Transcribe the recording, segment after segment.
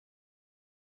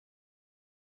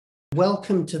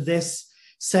Welcome to this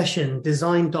session,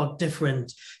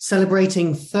 Design.Different,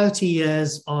 celebrating 30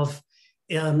 years of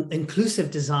inclusive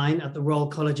design at the Royal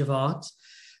College of Art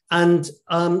and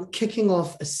kicking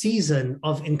off a season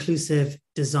of inclusive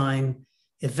design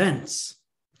events.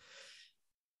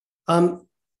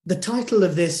 The title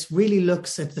of this really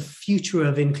looks at the future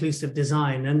of inclusive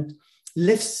design and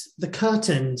lifts the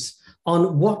curtains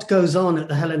on what goes on at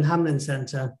the Helen Hamlyn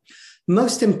Centre.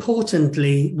 Most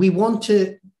importantly, we want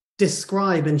to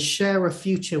describe and share a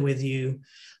future with you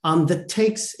that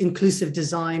takes inclusive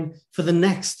design for the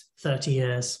next 30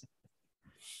 years.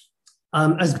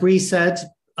 As Bree said,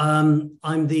 I'm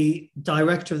the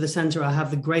director of the centre. I have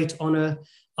the great honour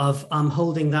of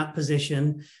holding that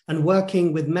position and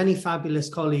working with many fabulous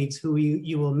colleagues who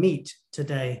you will meet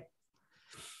today.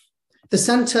 The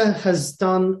centre has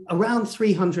done around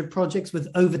 300 projects with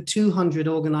over 200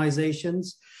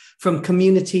 organisations, from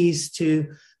communities to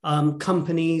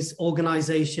companies,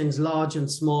 organizations, large and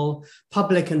small,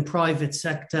 public and private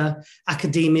sector,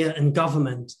 academia and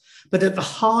government. But at the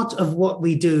heart of what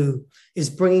we do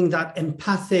is bringing that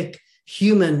empathic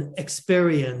human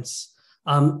experience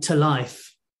to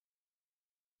life.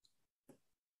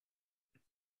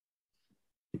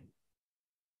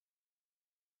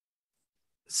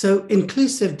 So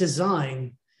inclusive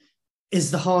design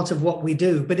is the heart of what we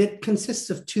do, but it consists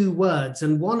of two words,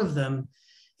 and one of them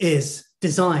is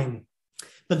design.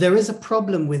 But there is a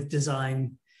problem with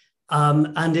design,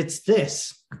 and it's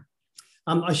this.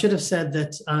 I should have said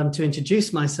that to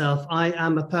introduce myself, I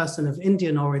am a person of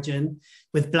Indian origin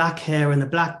with black hair and a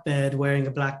black beard, wearing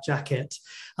a black jacket,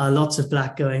 lots of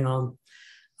black going on.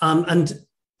 And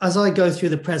as I go through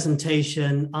the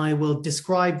presentation, I will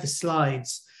describe the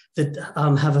slides that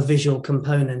have a visual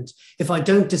component. If I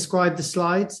don't describe the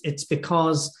slides, it's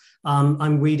because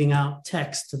I'm reading out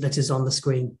text that is on the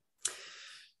screen.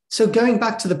 So going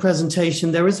back to the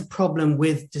presentation, there is a problem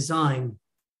with design,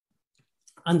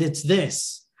 and it's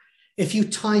this. If you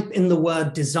type in the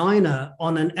word designer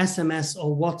on an SMS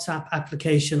or WhatsApp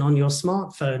application on your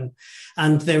smartphone,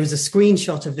 and there is a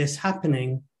screenshot of this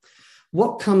happening,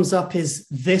 what comes up is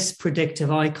this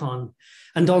predictive icon.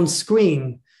 And on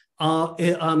screen are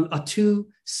two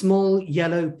small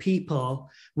yellow people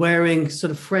wearing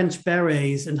sort of French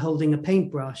berets and holding a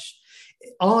paintbrush.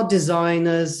 Are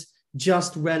designers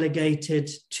just relegated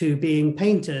to being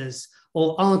painters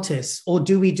or artists, or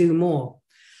do we do more?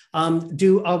 Are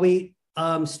we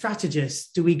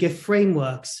strategists? Do we give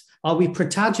frameworks? Are we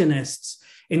protagonists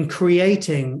in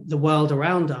creating the world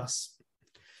around us?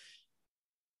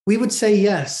 We would say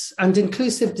yes, and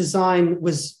inclusive design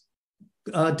was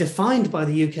defined by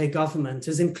the UK government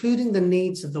as including the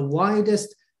needs of the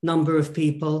widest number of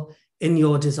people in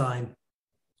your design.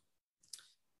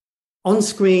 On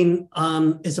screen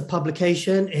is a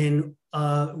publication in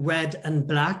red and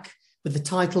black with the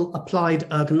title Applied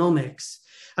Ergonomics.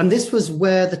 And this was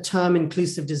where the term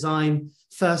inclusive design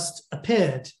first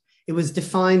appeared. It was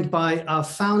defined by our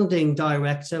founding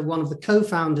director, one of the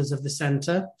co-founders of the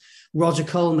centre, Roger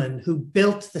Coleman, who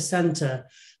built the centre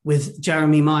with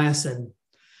Jeremy Myerson.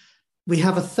 We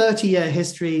have a 30-year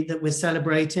history that we're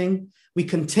celebrating. We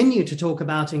continue to talk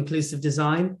about inclusive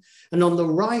design. And on the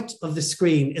right of the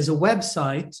screen is a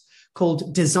website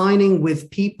called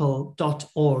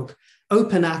designingwithpeople.org,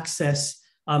 open access,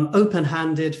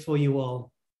 open-handed for you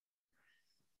all.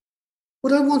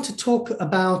 What I want to talk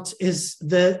about is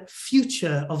the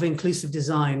future of inclusive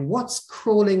design. What's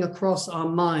crawling across our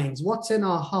minds? What's in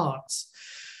our hearts?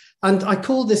 And I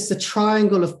call this the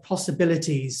triangle of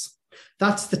possibilities.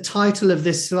 That's the title of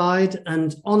this slide.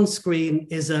 And on screen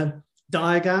is a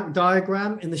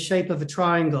diagram in the shape of a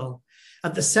triangle.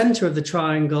 At the center of the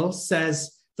triangle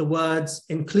says the words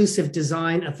inclusive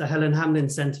design at the Helen Hamlyn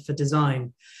Centre for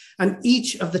Design. And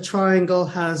each of the triangle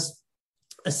has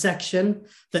a section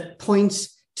that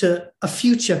points to a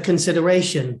future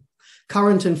consideration,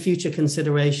 current and future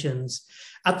considerations.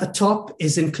 At the top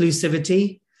is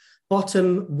inclusivity,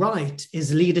 bottom right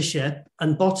is leadership,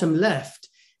 and bottom left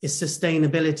is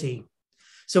sustainability.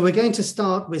 So we're going to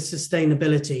start with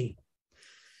sustainability.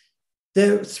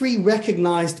 There are three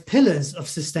recognized pillars of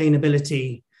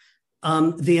sustainability.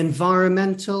 The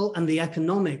environmental and the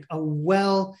economic are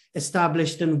well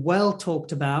established and well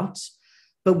talked about,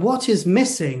 but what is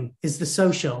missing is the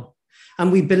social.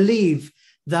 And we believe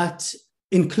that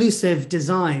inclusive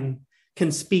design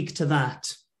can speak to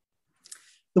that.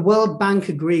 The World Bank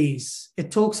agrees.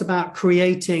 It talks about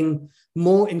creating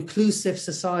more inclusive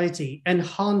society,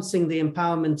 enhancing the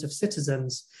empowerment of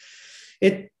citizens.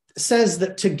 It says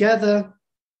that together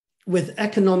with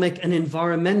economic and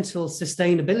environmental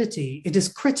sustainability, it is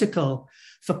critical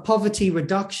for poverty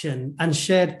reduction and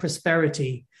shared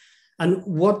prosperity. And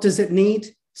what does it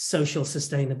need? Social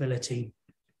sustainability.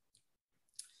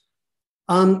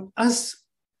 As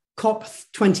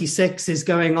COP26 is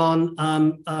going on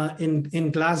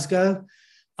in Glasgow,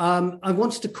 I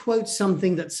wanted to quote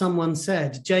something that someone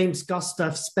said, James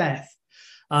Gustav Speth,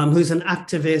 who's an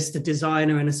activist, a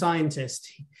designer, and a scientist.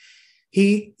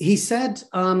 He said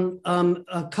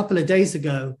a couple of days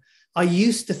ago, I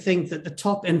used to think that the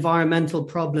top environmental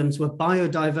problems were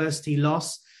biodiversity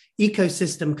loss,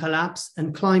 ecosystem collapse,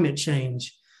 and climate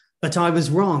change. But I was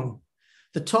wrong.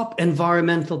 The top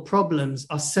environmental problems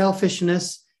are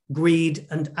selfishness, greed,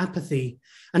 and apathy.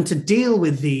 And to deal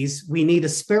with these, we need a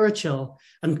spiritual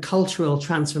and cultural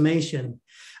transformation.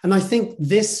 And I think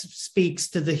this speaks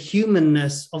to the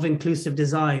humanness of inclusive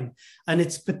design and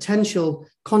its potential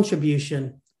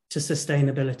contribution to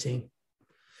sustainability.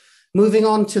 Moving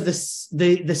on to the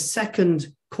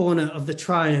second corner of the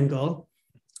triangle,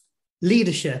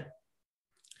 leadership.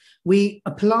 We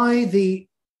apply the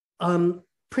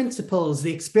principles,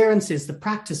 the experiences, the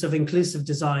practice of inclusive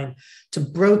design to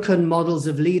broken models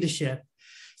of leadership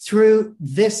through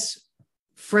this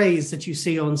phrase that you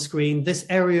see on screen, this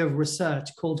area of research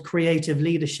called creative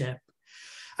leadership.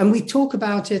 And we talk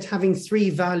about it having three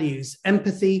values: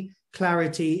 empathy,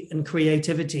 clarity, and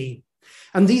creativity.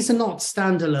 And these are not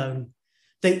standalone.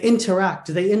 They interact,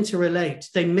 they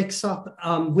interrelate, they mix up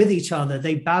with each other,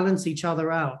 they balance each other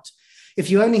out. If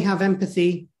you only have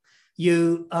empathy,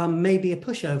 you may be a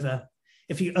pushover.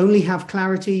 If you only have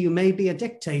clarity, you may be a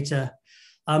dictator.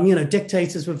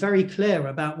 Dictators were very clear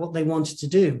about what they wanted to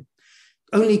do.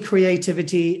 Only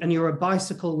creativity, and you're a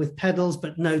bicycle with pedals,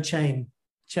 but no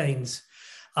chains.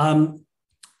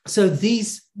 So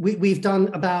we've done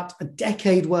about a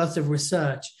decade worth of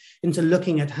research into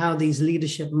looking at how these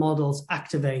leadership models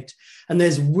activate. And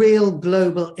there's real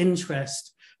global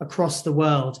interest across the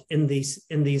world in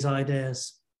these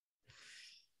ideas.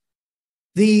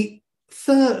 The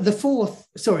third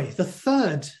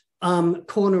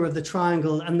corner of the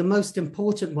triangle, and the most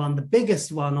important one, the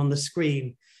biggest one on the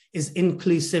screen, is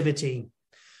inclusivity.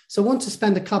 So I want to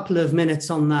spend a couple of minutes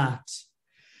on that.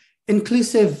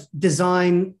 Inclusive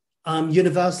design,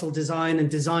 universal design, and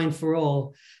design for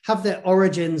all have their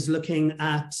origins looking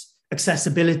at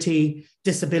accessibility,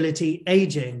 disability,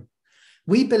 aging.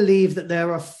 We believe that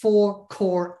there are four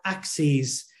core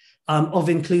axes of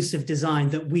inclusive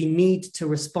design that we need to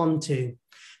respond to.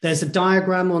 There's a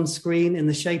diagram on screen in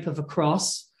the shape of a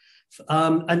cross,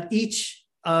 and each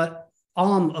arm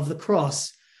of the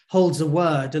cross holds a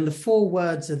word, and the four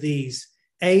words are these: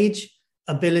 age,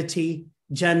 ability,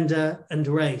 gender, and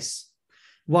race.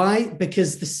 Why?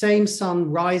 Because the same sun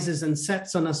rises and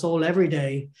sets on us all every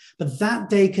day, but that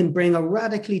day can bring a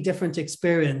radically different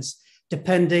experience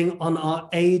depending on our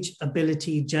age,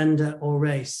 ability, gender, or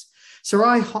race. So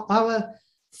our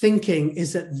thinking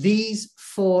is that these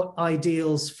four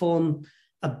ideals form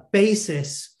a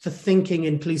basis for thinking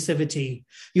inclusivity.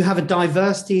 You have a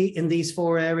diversity in these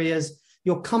four areas,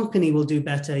 your company will do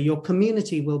better, your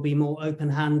community will be more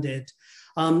open-handed.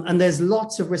 And there's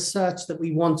lots of research that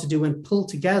we want to do and pull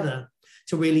together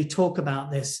to really talk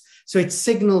about this. So it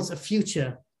signals a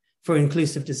future for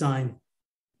inclusive design.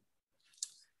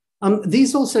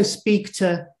 These also speak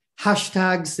to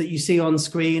hashtags that you see on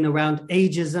screen around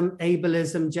ageism,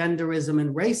 ableism, genderism,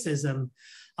 and racism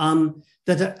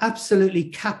that are absolutely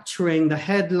capturing the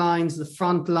headlines, the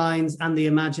front lines, and the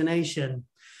imagination.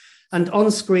 And on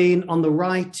screen on the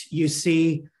right, you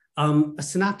see a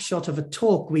snapshot of a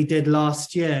talk we did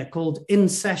last year called In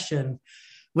Session,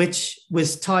 which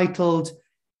was titled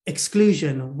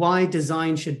Exclusion, Why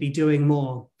Design Should Be Doing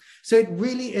More. So it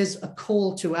really is a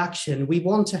call to action. We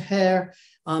want to hear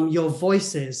your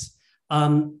voices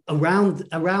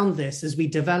around this as we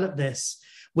develop this.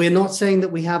 We're not saying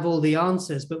that we have all the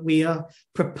answers, but we are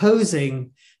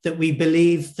proposing that we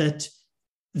believe that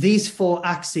these four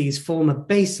axes form a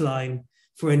baseline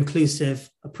for inclusive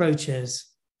approaches.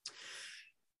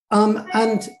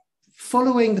 And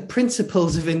following the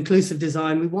principles of inclusive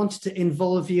design, we wanted to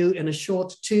involve you in a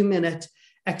short 2-minute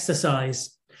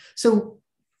exercise. So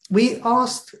we're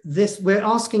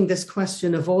asking this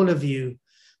question of all of you: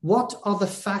 what are the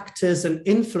factors and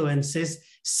influences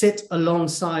sit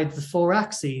alongside the four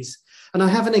axes? And I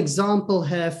have an example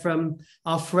here from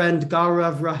our friend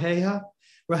Gheerawo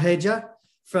Raheja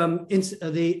from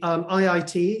the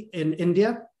IIT in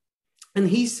India. And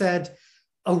he said,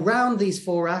 around these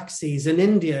four axes in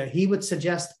India, he would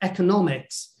suggest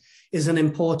economics is an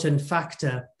important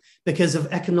factor because of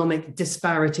economic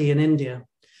disparity in India.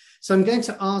 So I'm going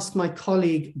to ask my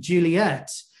colleague Juliet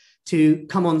to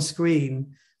come on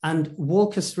screen and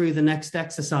walk us through the next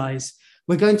exercise.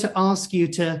 We're going to ask you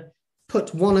to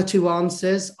put one or two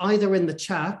answers either in the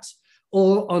chat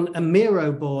or on a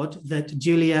Miro board that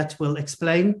Juliet will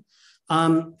explain.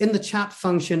 In the chat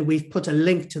function, we've put a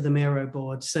link to the Miro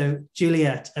board. So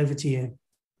Juliet, over to you.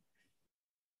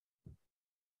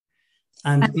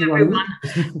 And hello, everyone.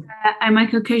 I'm a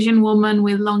Caucasian woman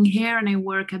with long hair, and I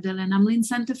work at the Hamlyn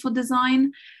Center for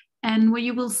Design. And what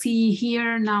you will see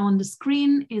here now on the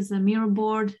screen is a Miro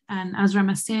board. And as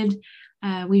Rama said,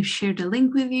 we've shared a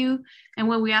link with you. And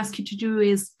what we ask you to do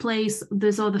is place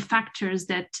these other factors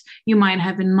that you might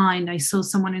have in mind. I saw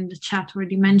someone in the chat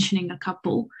already mentioning a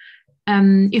couple.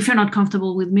 If you're not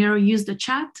comfortable with Miro, use the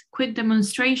chat, quick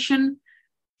demonstration.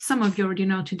 Some of you already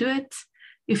know to do it.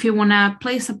 If you want to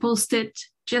place a post-it,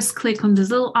 just click on this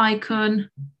little icon,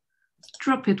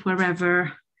 drop it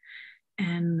wherever,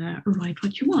 and write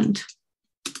what you want.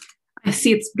 I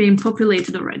see it's being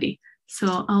populated already,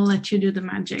 so I'll let you do the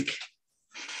magic.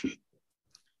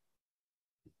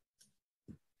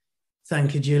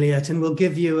 Thank you, Juliet, and we'll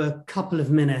give you a couple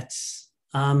of minutes.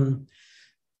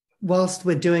 Whilst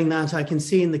we're doing that, I can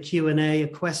see in the Q&A a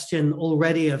question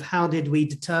already of how did we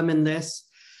determine this?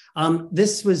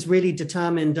 This was really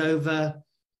determined over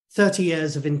 30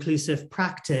 years of inclusive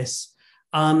practice.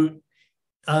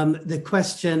 The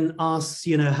question asks,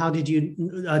 how did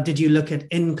you look at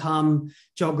income,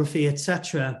 geography,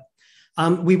 etc.?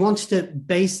 We wanted to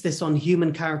base this on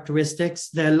human characteristics.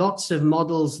 There are lots of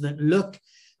models that look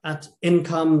at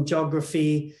income,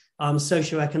 geography,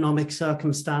 socioeconomic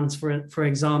circumstance, for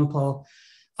example.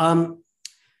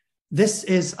 This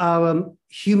is our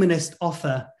humanist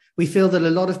offer. We feel that a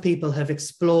lot of people have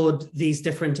explored these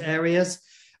different areas,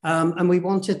 and we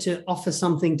wanted to offer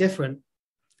something different.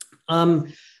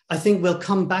 I think we'll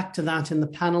come back to that in the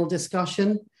panel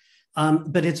discussion,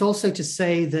 but it's also to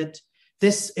say that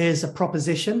this is a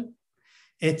proposition.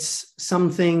 It's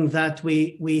something that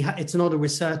it's not a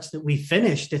research that we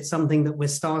finished, it's something that we're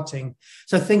starting.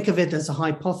 So think of it as a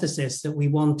hypothesis that we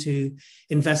want to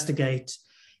investigate.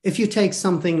 If you take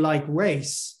something like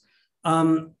race,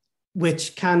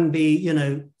 which can be,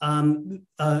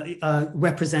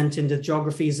 represented in the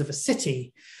geographies of a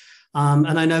city.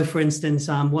 And I know, for instance,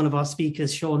 one of our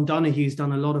speakers, Sean Donohue's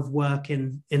done a lot of work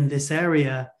in this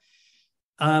area.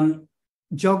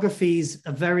 Geography is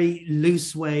a very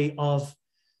loose way of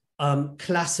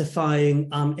classifying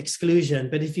exclusion.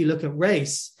 But if you look at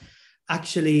race,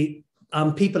 actually,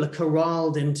 people are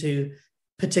corralled into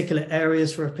particular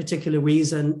areas for a particular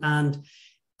reason. And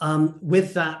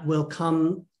with that will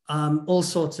come all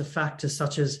sorts of factors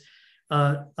such as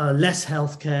less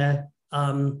healthcare,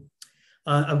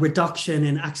 a reduction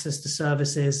in access to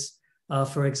services,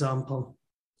 for example.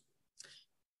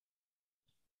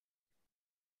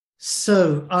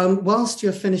 So whilst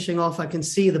you're finishing off, I can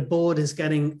see the board is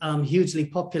getting hugely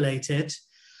populated.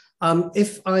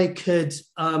 If I could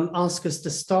ask us to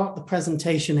start the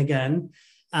presentation again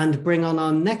and bring on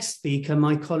our next speaker,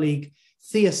 my colleague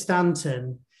Thea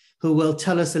Stanton, who will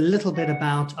tell us a little bit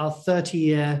about our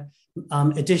 30-year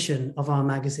edition of our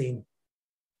magazine.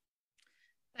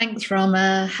 Thanks,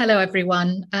 Rama. Hello,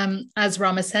 everyone. As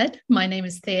Rama said, my name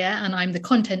is Thea and I'm the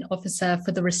content officer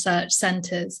for the research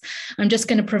centres. I'm just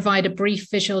going to provide a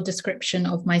brief visual description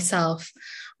of myself.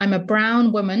 I'm a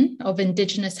brown woman of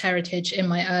Indigenous heritage in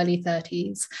my early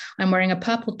 30s. I'm wearing a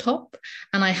purple top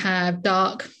and I have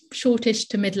dark, shortish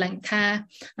to mid-length hair,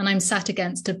 and I'm sat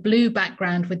against a blue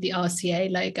background with the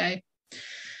RCA logo.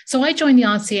 So I joined the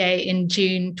RCA in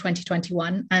June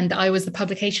 2021, and I was the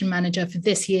publication manager for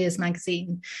this year's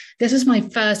magazine. This was my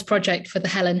first project for the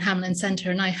Helen Hamlyn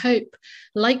Centre, and I hope,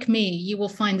 like me, you will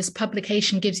find this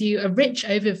publication gives you a rich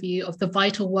overview of the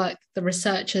vital work the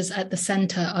researchers at the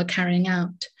centre are carrying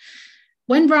out.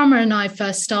 When Rama and I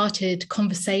first started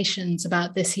conversations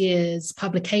about this year's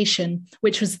publication,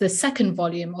 which was the second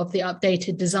volume of the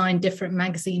updated Design.Different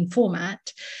magazine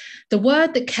format, the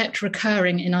word that kept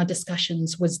recurring in our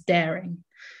discussions was daring.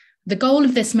 The goal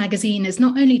of this magazine is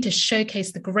not only to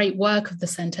showcase the great work of the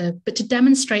centre, but to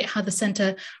demonstrate how the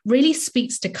centre really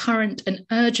speaks to current and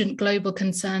urgent global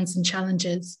concerns and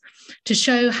challenges, to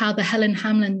show how the Helen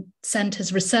Hamlyn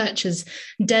Centre's researchers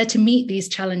dare to meet these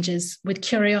challenges with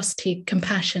curiosity,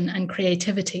 compassion, and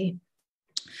creativity.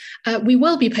 We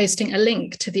will be posting a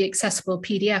link to the accessible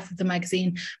PDF of the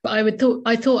magazine, but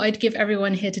I thought I'd give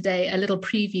everyone here today a little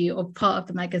preview of part of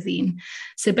the magazine.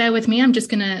 So bear with me, I'm just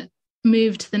going to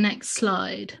move to the next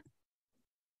slide.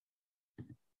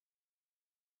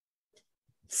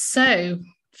 So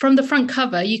from the front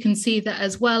cover, you can see that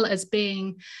as well as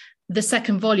being the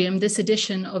second volume, this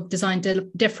edition of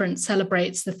Design.Different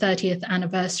celebrates the 30th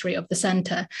anniversary of the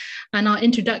Centre, and our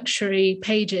introductory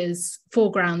pages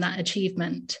foreground that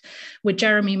achievement, with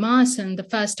Jeremy Marson, the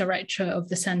first director of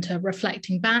the Centre,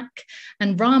 reflecting back,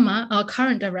 and Rama, our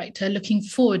current director, looking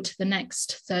forward to the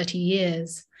next 30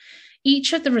 years.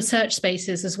 Each of the research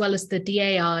spaces, as well as the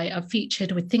DAI, are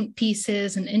featured with think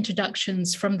pieces and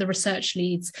introductions from the research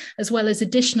leads, as well as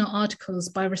additional articles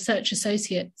by research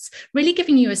associates, really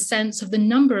giving you a sense of the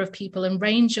number of people and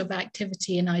range of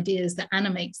activity and ideas that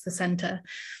animates the Centre.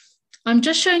 I'm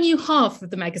just showing you half of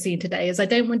the magazine today, as I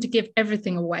don't want to give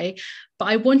everything away, but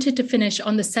I wanted to finish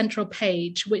on the central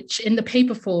page, which in the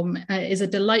paper form is a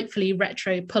delightfully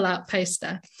retro pull-out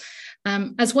poster.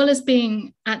 As well as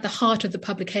being at the heart of the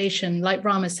publication, like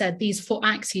Rama said, these 4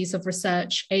 axes of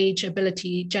research, age,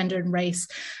 ability, gender, and race,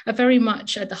 are very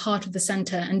much at the heart of the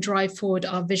Centre and drive forward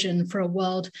our vision for a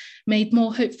world made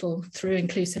more hopeful through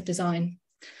inclusive design.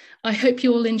 I hope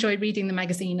you all enjoyed reading the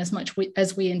magazine as much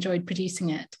as we enjoyed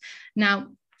producing it. Now,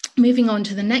 moving on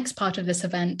to the next part of this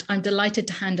event, I'm delighted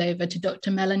to hand over to Dr.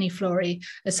 Melanie Flory,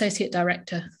 Associate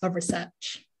Director of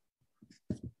Research.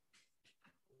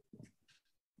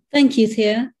 Thank you,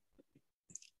 Thea.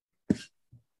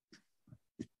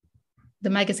 The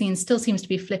magazine still seems to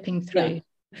be flipping through.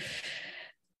 Yeah.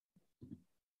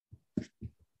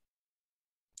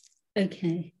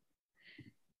 Okay.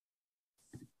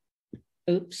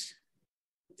 Oops.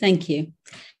 Thank you.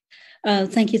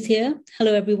 Thank you, Thea.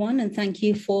 Hello, everyone, and thank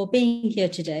you for being here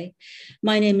today.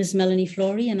 My name is Melanie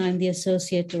Flory, and I'm the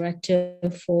Associate Director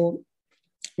for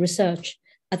Research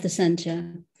at the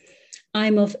Centre.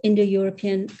 I'm of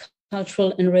Indo-European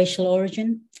cultural and racial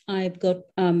origin.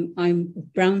 I'm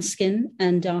brown skin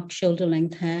and dark shoulder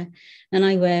length hair, and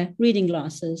I wear reading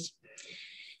glasses.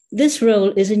 This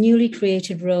role is a newly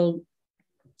created role,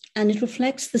 and it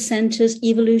reflects the Centre's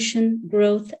evolution,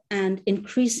 growth, and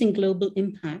increasing global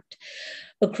impact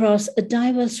across a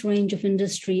diverse range of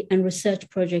industry and research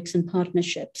projects and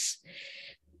partnerships.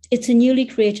 It's a newly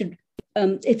created,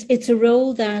 it's a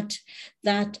role that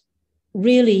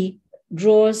really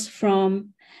draws from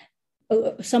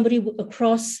somebody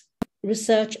across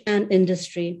research and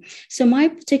industry. So my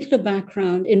particular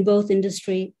background in both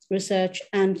industry, research,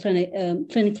 and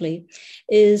clinically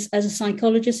is as a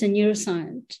psychologist and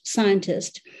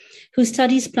neuroscientist who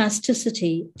studies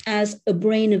plasticity as a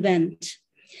brain event,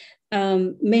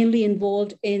 mainly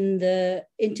involved in the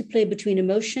interplay between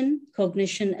emotion,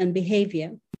 cognition, and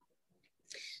behavior.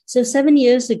 So 7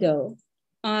 years ago,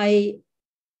 I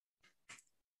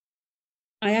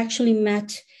actually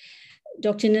met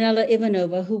Dr. Ninela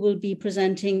Ivanova, who will be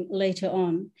presenting later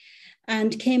on,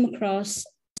 and came across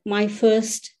my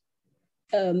first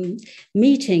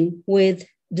meeting with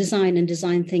design and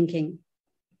design thinking.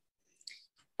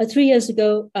 3 years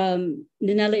ago,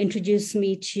 Ninela introduced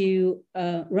me to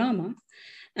Rama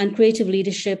and creative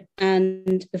leadership,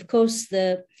 and of course,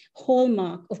 the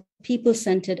hallmark of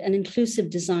people-centered and inclusive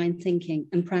design thinking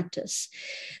and practice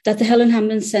that the Helen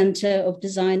Hamlyn Center of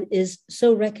Design is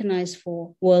so recognized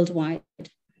for worldwide.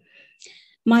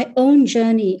 My own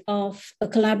journey of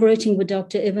collaborating with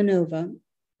Dr. Ivanova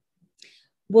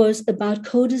was about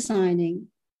co-designing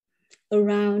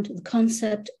around the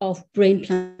concept of brain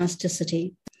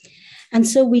plasticity. And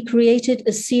so we created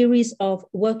a series of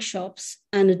workshops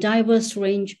and a diverse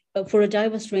range of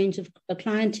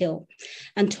clientele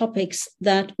and topics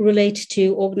that relate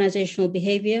to organizational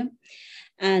behavior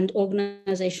and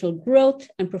organizational growth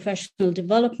and professional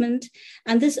development.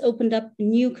 And this opened up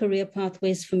new career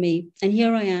pathways for me. And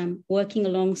here I am working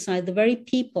alongside the very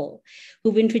people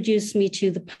who've introduced me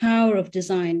to the power of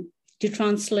design to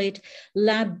translate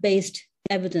lab-based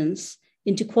evidence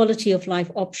into quality of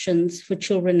life options for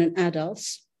children and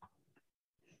adults.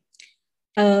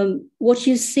 What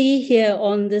you see here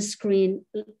on this screen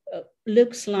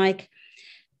looks like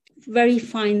very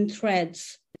fine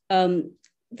threads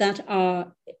that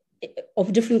are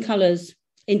of different colors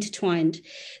intertwined.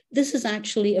 This is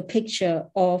actually a picture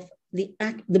of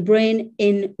the brain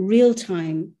in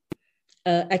real-time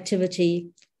activity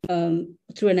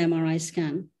through an MRI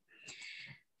scan.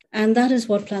 And that is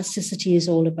what plasticity is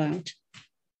all about.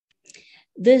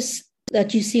 This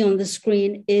that you see on the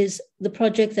screen is the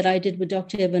project that I did with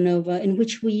Dr. Ivanova, in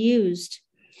which we used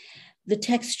the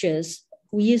textures.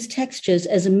 We use textures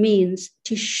as a means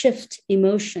to shift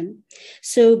emotion.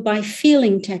 So by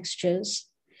feeling textures,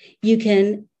 you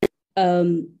can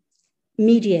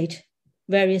mediate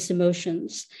various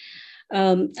emotions.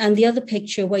 And the other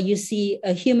picture where you see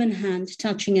a human hand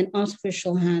touching an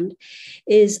artificial hand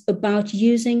is about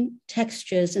using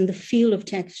textures and the feel of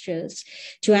textures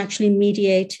to actually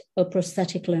mediate a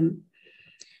prosthetic limb.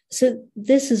 So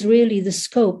this is really the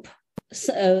scope,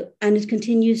 and it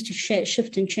continues to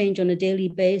shift and change on a daily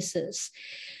basis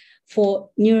for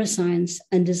neuroscience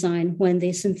and design when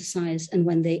they synthesize and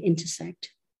when they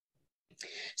intersect.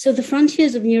 So the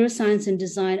frontiers of neuroscience and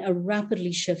design are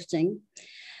rapidly shifting,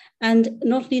 and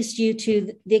not least due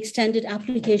to the extended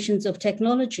applications of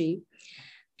technology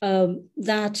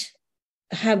that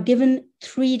have given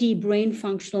 3D brain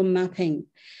functional mapping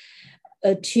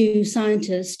to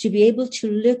scientists to be able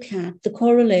to look at the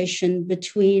correlation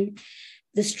between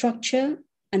the structure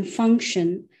and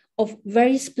function of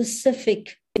very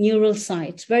specific neural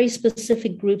sites, very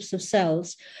specific groups of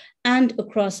cells, and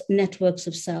across networks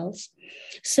of cells.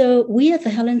 So we at the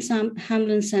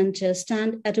Hamlyn Center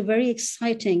stand at a very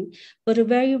exciting, but a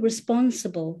very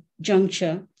responsible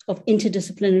juncture of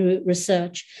interdisciplinary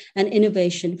research and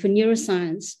innovation for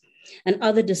neuroscience and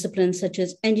other disciplines such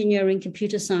as engineering,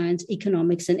 computer science,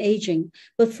 economics, and aging.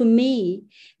 But for me,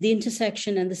 the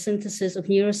intersection and the synthesis of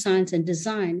neuroscience and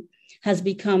design has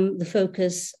become the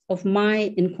focus of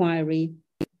my inquiry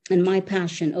and my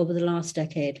passion over the last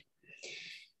decade.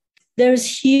 There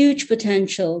is huge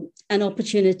potential and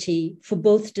opportunity for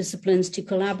both disciplines to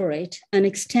collaborate and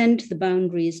extend the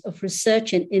boundaries of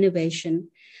research and innovation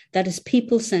that is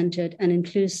people-centered and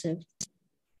inclusive.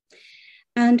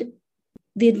 And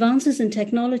the advances in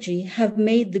technology have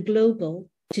made the global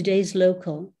today's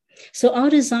local. So our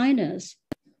designers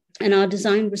and our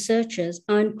design researchers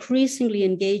are increasingly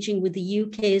engaging with the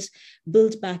UK's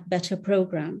Build Back Better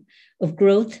program of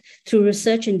growth through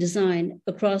research and design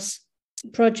across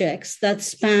projects that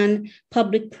span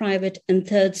public, private, and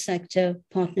third sector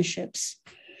partnerships.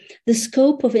 The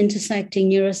scope of intersecting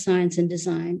neuroscience and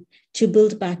design to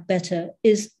build back better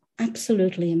is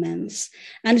absolutely immense.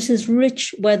 And it is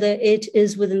rich, whether it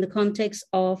is within the context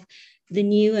of the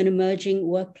new and emerging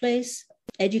workplace,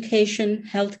 education,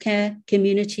 healthcare,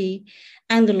 community,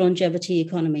 and the longevity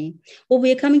economy. What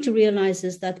we are coming to realize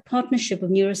is that the partnership of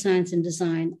neuroscience and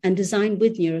design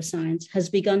with neuroscience has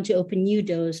begun to open new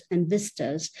doors and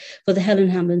vistas for the Helen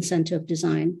Hamlyn Center of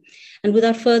Design. And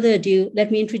without further ado,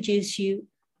 let me introduce you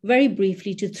very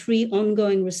briefly to 3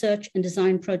 ongoing research and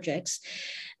design projects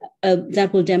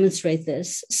that will demonstrate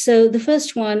this. So the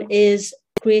first one is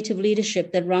creative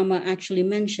leadership that Rama actually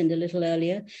mentioned a little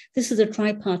earlier. This is a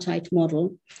tripartite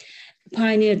model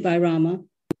pioneered by Rama.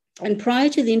 And prior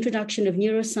to the introduction of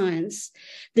neuroscience,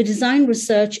 the design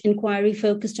research inquiry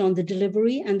focused on the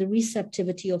delivery and the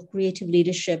receptivity of creative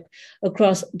leadership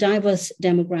across diverse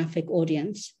demographic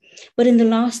audience. But in the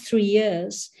last 3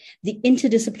 years, the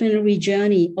interdisciplinary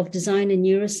journey of design and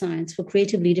neuroscience for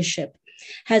creative leadership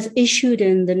has issued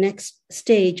in the next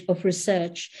stage of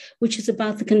research, which is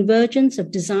about the convergence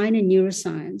of design and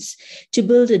neuroscience to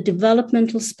build a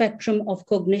developmental spectrum of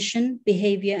cognition,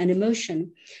 behavior, and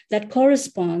emotion that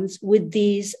corresponds with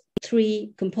these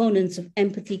 3 components of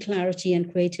empathy, clarity,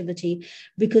 and creativity,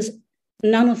 because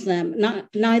neither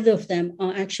of them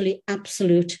are actually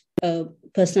absolute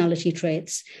personality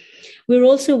traits. We're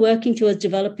also working towards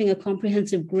developing a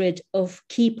comprehensive grid of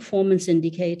key performance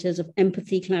indicators of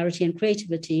empathy, clarity, and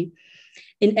creativity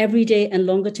in everyday and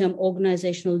longer-term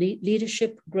organizational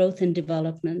leadership, growth, and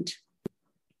development.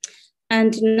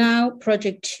 And now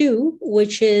project 2,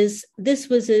 which is, this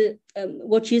was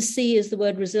what you see is the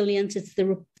word resilience. It's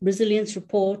the resilience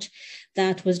report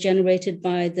that was generated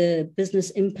by the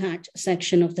business impact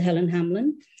section of the Helen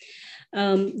Hamlyn.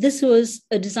 This was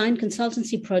a design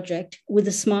consultancy project with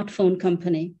a smartphone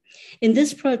company. In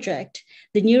this project,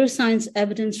 the neuroscience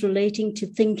evidence relating to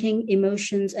thinking,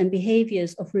 emotions, and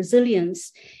behaviors of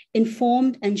resilience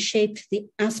informed and shaped the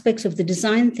aspects of the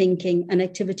design thinking and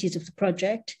activities of the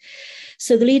project.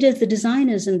 So the leaders, the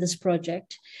designers in this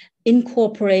project,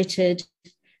 incorporated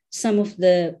some of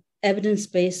the evidence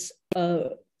base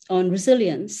on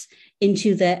resilience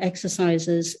into their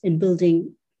exercises in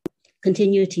building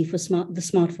continuity for the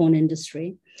smartphone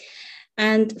industry.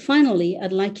 And finally,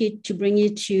 I'd like to bring you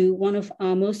to one of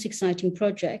our most exciting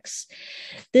projects.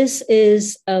 This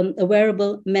is a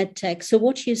wearable medtech. So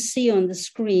what you see on the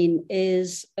screen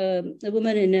is a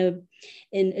woman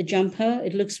in a jumper.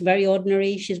 It looks very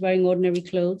ordinary. She's wearing ordinary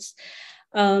clothes.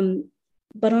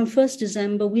 But on 1st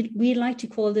December, we like to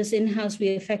call this in-house,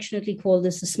 we affectionately call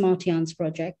this the Smart Yarns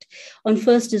project. On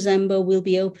 1st December, we'll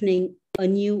be opening a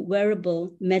new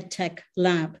wearable medtech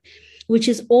lab, which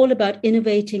is all about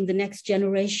innovating the next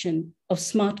generation of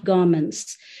smart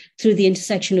garments through the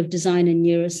intersection of design and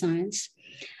neuroscience.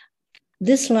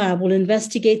 This lab will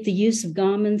investigate the use of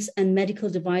garments and medical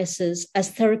devices as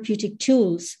therapeutic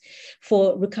tools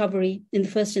for recovery, in the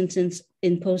first instance,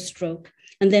 in post-stroke.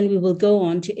 And then we will go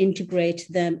on to integrate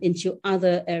them into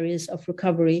other areas of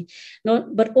recovery,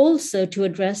 but also to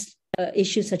address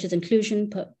issues such as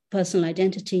inclusion, personal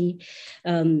identity,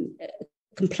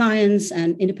 compliance,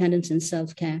 and independence and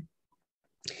self-care.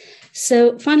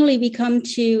 So finally, we come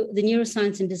to the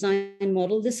neuroscience and design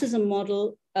model. This is a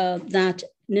model that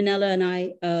Ninela and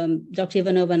I, Dr.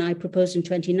 Ivanova and I proposed in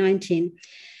 2019.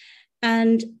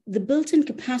 And the built-in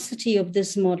capacity of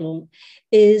this model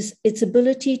is its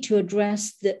ability to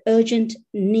address the urgent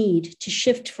need to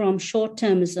shift from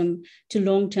short-termism to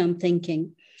long-term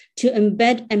thinking, to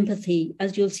embed empathy,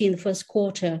 as you'll see in the first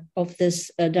quarter of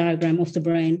this diagram of the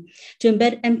brain, to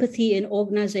embed empathy in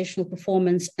organizational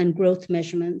performance and growth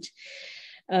measurement.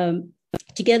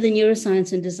 Together,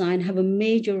 neuroscience and design have a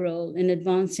major role in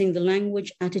advancing the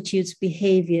language, attitudes,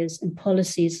 behaviors, and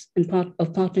policies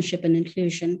of partnership and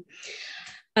inclusion.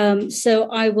 So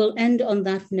I will end on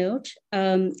that note,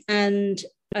 and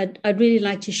I'd really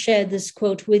like to share this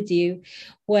quote with you,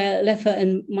 where Lefa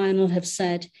and Meinl have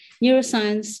said,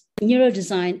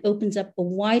 neurodesign opens up a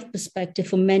wide perspective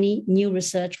for many new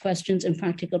research questions and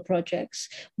practical projects.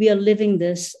 We are living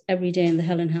this every day in the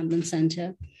Helen Hamlyn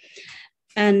Center.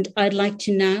 And I'd like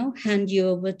to now hand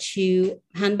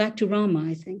back to Rama,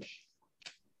 I think.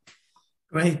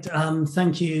 Great,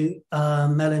 thank you,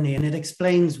 Melanie. And it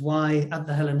explains why at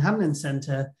the Helen Hamlyn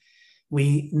Center,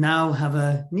 we now have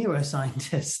a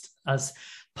neuroscientist as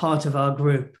part of our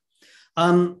group.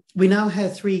 We now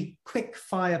have 3 quick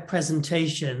fire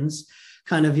presentations,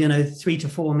 kind of, 3 to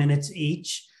 4 minutes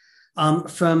each,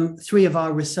 from 3 of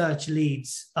our research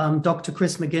leads, Dr.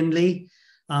 Chris McGinley,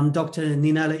 Dr.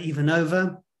 Ninela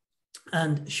Ivanova,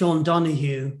 and Sean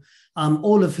Donoghue,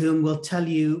 all of whom will tell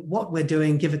you what we're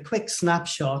doing, give a quick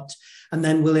snapshot, and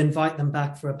then we'll invite them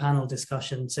back for a panel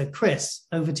discussion. So Chris,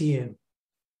 over to you.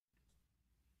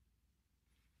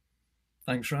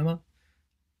 Thanks, Rama.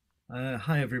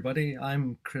 Hi, everybody.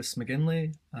 I'm Chris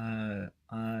McGinley.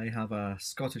 I have a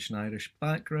Scottish and Irish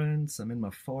background. I'm in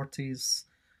my 40s.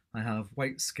 I have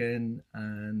white skin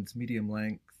and medium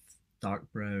length,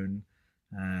 dark brown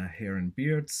hair and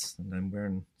beards, and I'm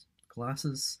wearing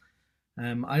glasses.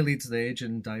 I lead the Age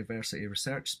and Diversity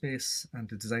Research Space and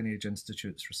the Design Age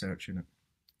Institute's research unit.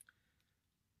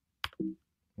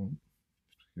 Oh,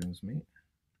 excuse me.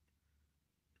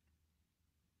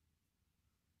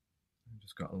 I've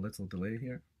just got a little delay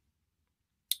here.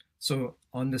 So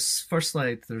on this first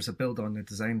slide, there's a build on the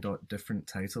Design.Different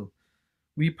title.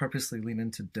 We purposely lean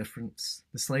into difference.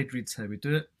 The slide reads how we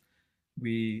do it.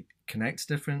 We connect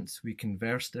different, we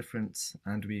converse different,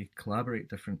 and we collaborate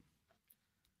different.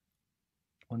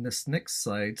 On this next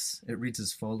slide, it reads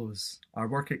as follows. Our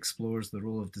work explores the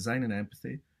role of design and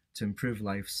empathy to improve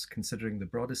lives, considering the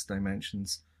broadest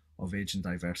dimensions of age and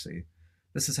diversity.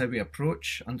 This is how we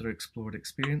approach underexplored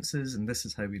experiences, and this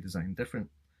is how we design different.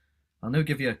 I'll now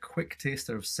give you a quick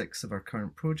taster of 6 of our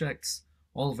current projects,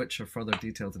 all of which are further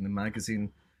detailed in the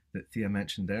magazine that Thea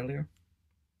mentioned earlier.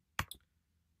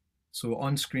 So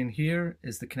on screen here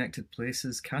is the Connected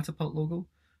Places Catapult logo.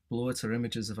 Below it are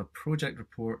images of a project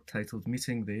report titled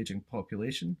Meeting the Aging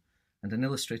Population and an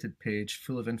illustrated page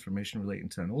full of information relating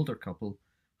to an older couple,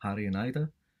 Harry and Ida.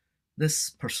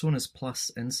 This Personas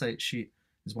Plus insight sheet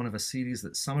is one of a series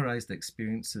that summarised the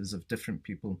experiences of different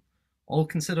people, all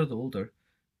considered older,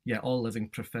 yet all living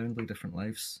profoundly different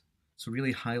lives. So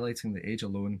really highlighting that age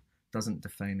alone doesn't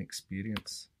define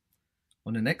experience.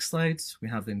 On the next slide, we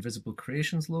have the Invisible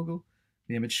Creations logo.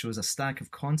 The image shows a stack of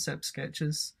concept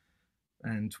sketches,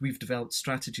 and we've developed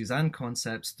strategies and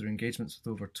concepts through engagements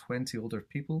with over 20 older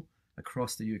people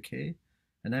across the UK,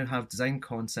 and now have design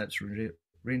concepts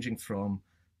ranging from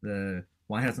the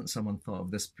why hasn't someone thought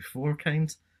of this before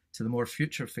kind to the more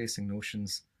future-facing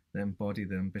notions that embody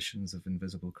the ambitions of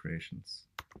Invisible Creations.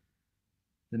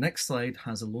 The next slide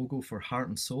has a logo for Heart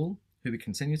and Soul, who we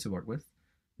continue to work with,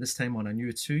 this time on a new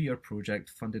 2-year project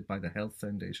funded by the Health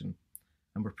Foundation,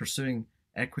 and we're pursuing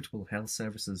equitable health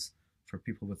services for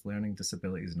people with learning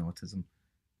disabilities and autism.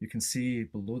 You can see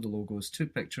below the logos 2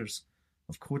 pictures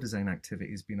of co-design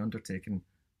activities being undertaken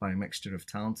by a mixture of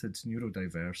talented,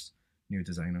 neurodiverse new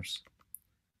designers.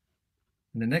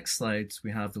 In the next slide,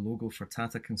 we have the logo for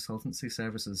Tata Consultancy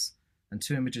Services and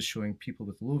 2 images showing people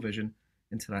with low vision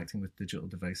interacting with digital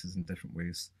devices in different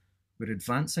ways. We're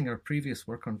advancing our previous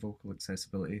work on vocal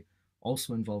accessibility,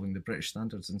 also involving the British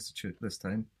Standards Institute this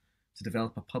time, to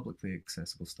develop a publicly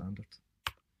accessible standard.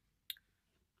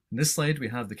 In this slide, we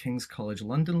have the King's College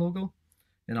London logo.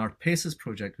 In our PACES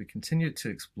project, we continue to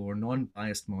explore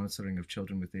non-biased monitoring of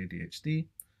children with ADHD,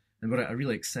 and we're at a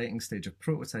really exciting stage of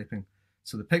prototyping.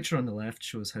 So the picture on the left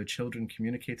shows how children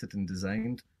communicated and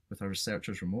designed with our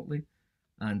researchers remotely,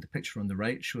 And the picture on the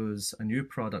right shows a new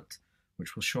product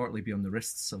which will shortly be on the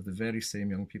wrists of the very same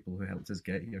young people who helped us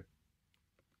get here.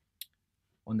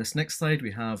 On this next slide,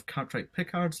 we have Cartwright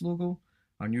Pickard's logo,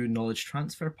 our new knowledge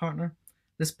transfer partner.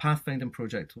 This pathfinding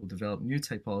project will develop new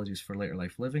typologies for later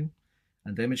life living,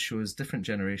 and the image shows different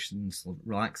generations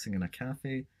relaxing in a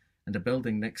cafe and a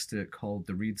building next to it called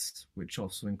The Reeds, which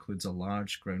also includes a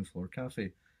large ground floor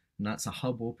cafe. And that's a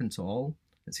hub open to all.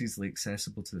 It's easily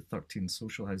accessible to the 13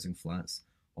 social housing flats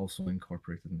also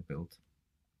incorporated in the build.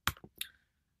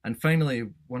 And finally,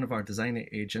 one of our Design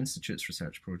Age Institute's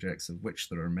research projects, of which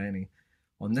there are many.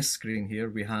 On this screen here,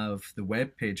 we have the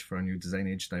web page for our new Design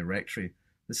Age directory.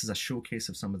 This is a showcase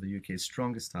of some of the UK's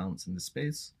strongest talents in the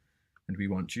space, and we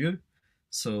want you.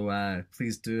 So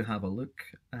please do have a look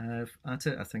at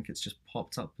it. I think it's just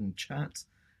popped up in chat.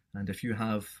 And if you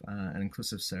have an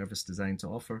inclusive service design to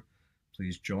offer,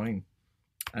 please join.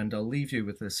 And I'll leave you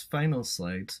with this final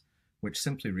slide, which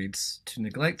simply reads, to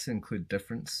neglect to include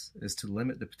difference is to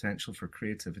limit the potential for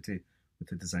creativity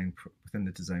within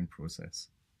the design process.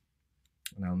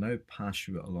 And I'll now pass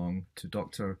you along to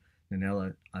Dr.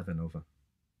 Ninela Ivanova.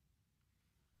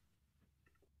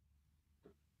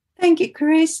 Thank you,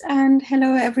 Chris, and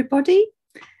hello, everybody.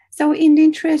 So in the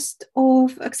interest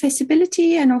of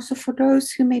accessibility and also for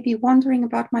those who may be wondering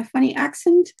about my funny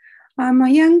accent, I'm a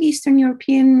young Eastern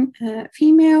European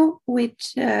female with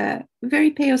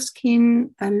very pale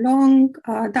skin, long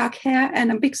dark hair,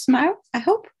 and a big smile, I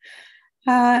hope.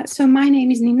 So my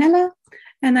name is Ninela,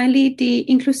 and I lead the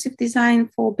inclusive design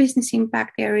for business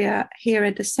impact area here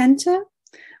at the center,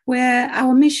 where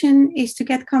our mission is to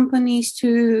get companies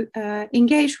to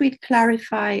engage with,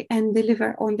 clarify, and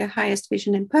deliver on their highest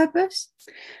vision and purpose,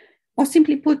 or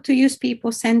simply put, to use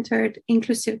people-centered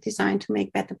inclusive design to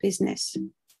make better business.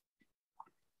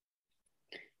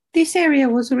 This area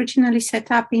was originally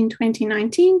set up in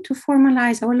 2019 to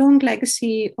formalize our long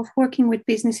legacy of working with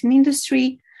business and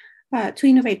industry to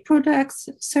innovate products,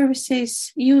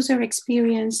 services, user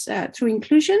experience through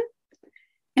inclusion.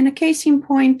 And a case in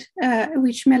point,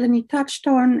 which Melanie touched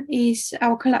on, is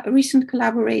our recent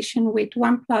collaboration with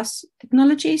OnePlus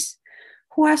Technologies,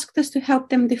 who asked us to help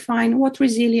them define what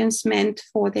resilience meant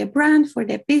for their brand, for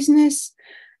their business,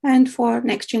 and for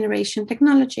next generation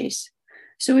technologies.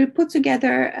 So we put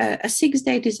together a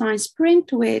 6-day design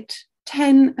sprint with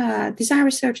 10 design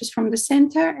researchers from the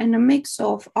center and a mix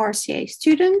of RCA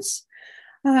students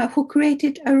who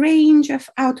created a range of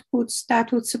outputs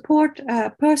that would support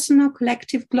personal,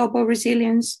 collective, global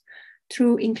resilience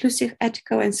through inclusive,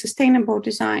 ethical, and sustainable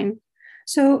design.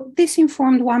 So this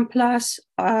informed OnePlus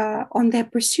on their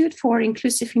pursuit for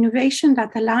inclusive innovation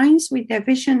that aligns with their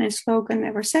vision and slogan,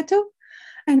 Never Settle,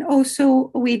 and also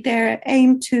with their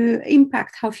aim to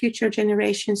impact how future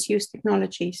generations use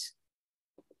technologies.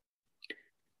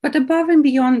 But above and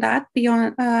beyond that,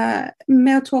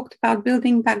 Mel talked about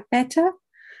building back better.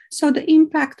 So the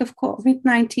impact of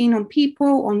COVID-19 on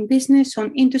people, on business,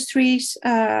 on industries,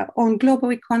 on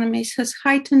global economies has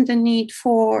heightened the need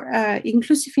for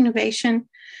inclusive innovation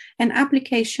and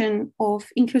application of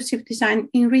inclusive design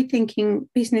in rethinking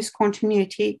business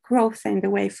continuity, growth, and the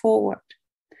way forward.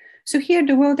 So here,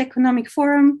 the World Economic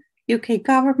Forum, UK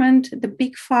government, the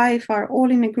Big Five are all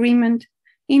in agreement.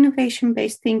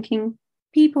 Innovation-based thinking,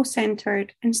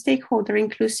 people-centered, and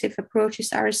stakeholder-inclusive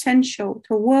approaches are essential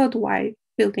to a worldwide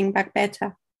building back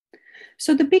better.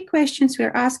 So the big questions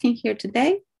we're asking here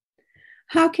today: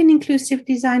 how can inclusive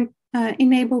design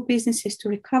enable businesses to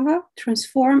recover,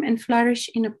 transform, and flourish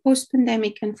in a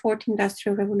post-pandemic and fourth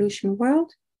industrial revolution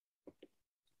world?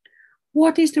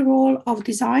 What is the role of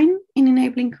design in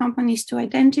enabling companies to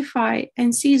identify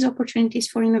and seize opportunities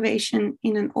for innovation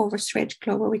in an overstretched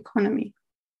global economy?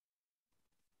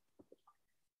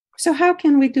 So how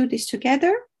can we do this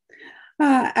together?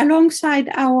 Alongside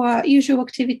our usual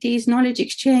activities, knowledge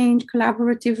exchange,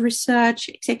 collaborative research,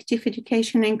 executive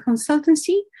education, and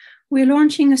consultancy, we're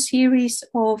launching a series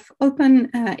of open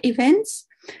events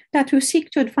that will seek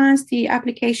to advance the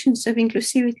applications of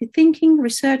inclusivity thinking,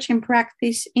 research, and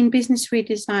practice in business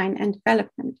redesign and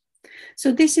development.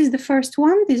 So this is the first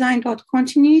one,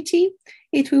 Design.Continuity.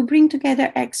 It will bring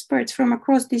together experts from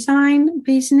across design,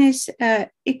 business,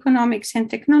 economics, and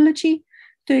technology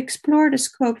to explore the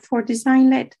scope for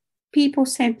design-led,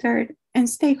 people-centered, and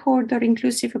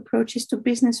stakeholder-inclusive approaches to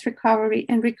business recovery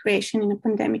and recreation in a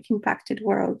pandemic-impacted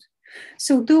world.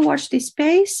 So do watch this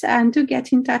space and do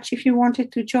get in touch if you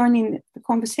wanted to join in the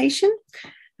conversation.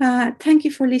 Thank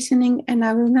you for listening, and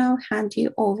I will now hand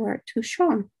you over to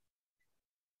Sean.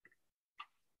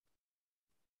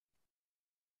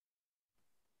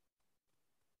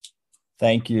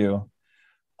 Thank you.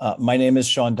 My name is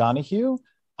Sean Donohue.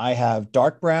 I have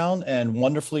dark brown and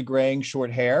wonderfully graying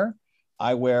short hair.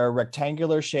 I wear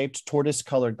rectangular shaped tortoise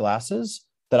colored glasses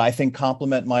that I think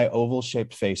complement my oval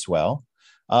shaped face well.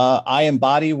 I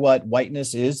embody what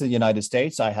whiteness is in the United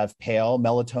States. I have pale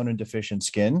melatonin deficient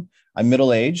skin. I'm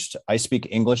middle-aged. I speak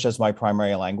English as my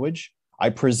primary language.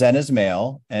 I present as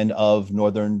male and of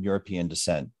Northern European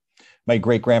descent. My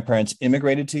great-grandparents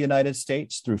immigrated to the United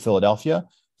States through Philadelphia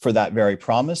for that very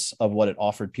promise of what it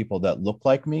offered people that look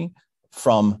like me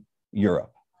from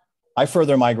Europe. I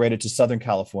further migrated to Southern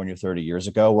California 30 years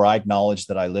ago, where I acknowledge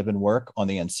that I live and work on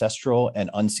the ancestral and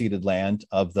unceded land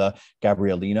of the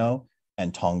Gabrielino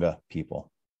and Tonga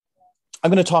people. I'm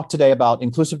going to talk today about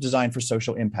inclusive design for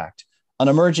social impact, an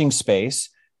emerging space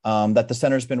that the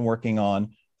Center's been working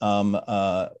on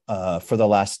for the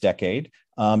last decade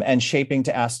and shaping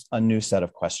to ask a new set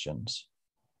of questions.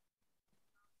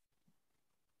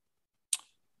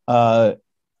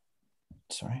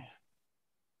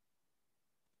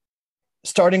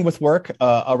 Starting with work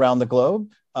around the globe,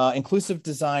 inclusive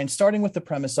design, starting with the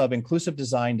premise of inclusive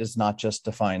design does not just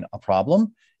define a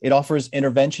problem. It offers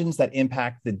interventions that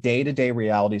impact the day-to-day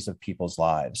realities of people's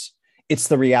lives. It's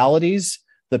the realities,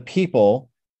 the people,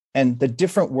 and the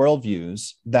different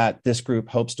worldviews that this group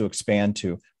hopes to expand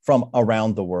to from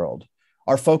around the world.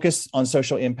 Our focus on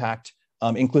social impact,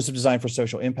 inclusive design for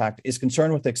social impact, is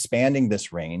concerned with expanding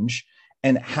this range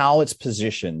and how it's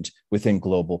positioned within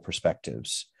global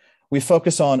perspectives. We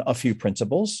focus on a few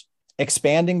principles,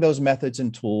 expanding those methods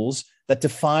and tools that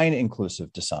define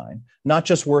inclusive design, not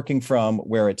just working from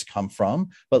where it's come from,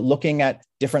 but looking at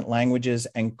different languages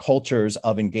and cultures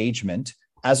of engagement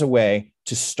as a way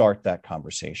to start that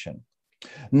conversation.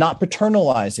 Not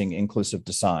paternalizing inclusive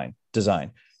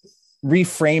design,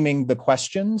 reframing the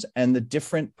questions and the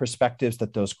different perspectives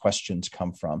that those questions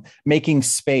come from, making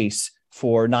space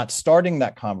for not starting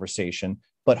that conversation,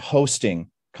 but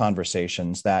hosting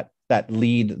conversations that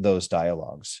lead those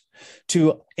dialogues,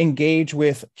 to engage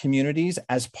with communities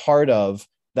as part of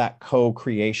that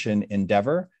co-creation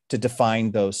endeavor to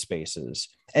define those spaces,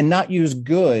 and not use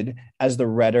good as the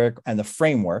rhetoric and the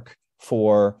framework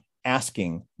for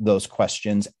asking those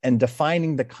questions and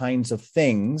defining the kinds of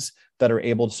things that are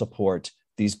able to support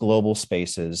these global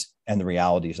spaces and the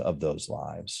realities of those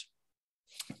lives.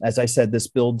 As I said, this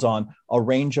builds on a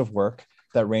range of work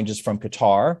that ranges from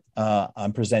Qatar.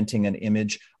 I'm presenting an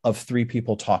image of three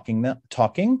people talking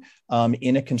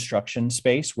in a construction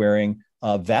space wearing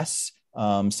vests,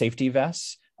 safety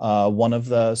vests. One of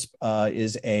those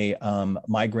is a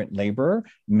migrant laborer,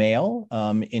 male,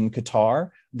 in Qatar.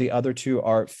 The other two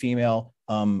are female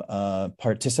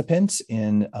participants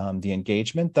in the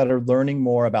engagement that are learning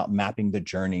more about mapping the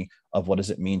journey of what does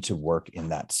it mean to work in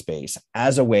that space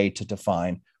as a way to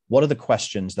define what are the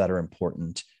questions that are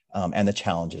important and the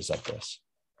challenges of this.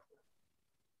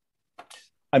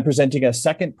 I'm presenting a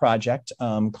second project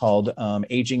called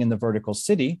Aging in the Vertical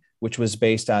City, which was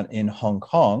based out in Hong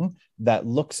Kong, that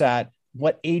looks at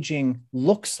what aging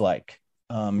looks like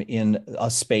in a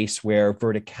space where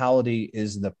verticality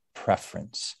is the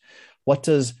preference. What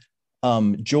does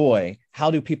joy,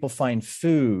 how do people find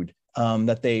food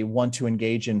that they want to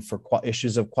engage in for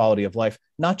issues of quality of life,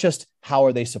 not just how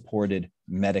are they supported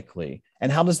medically, and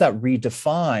how does that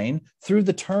redefine through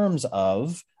the terms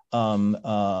of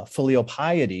filial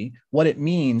piety, what it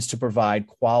means to provide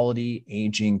quality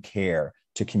aging care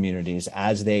to communities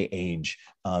as they age,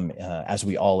 as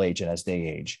we all age and as they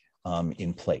age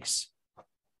in place.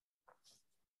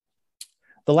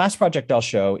 The last project I'll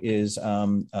show is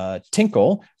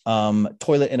Tinkle,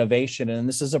 Toilet Innovation. And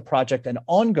this is a project, an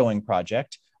ongoing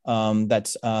project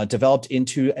that's developed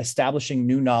into establishing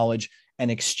new knowledge and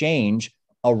exchange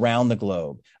around the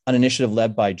globe. An initiative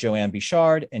led by Joanne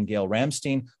Bichard and Gail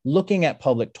Ramstein, looking at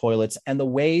public toilets and the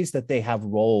ways that they have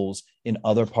roles in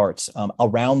other parts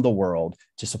around the world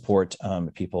to support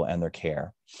people and their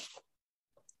care.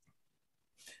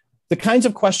 The kinds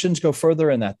of questions go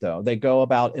further in that, though. They go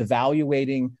about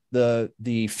evaluating the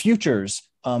futures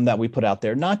that we put out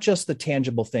there, not just the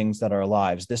tangible things that are our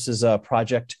lives. This is a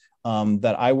project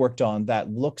that I worked on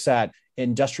that looks at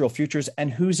industrial futures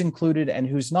and who's included and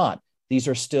who's not. These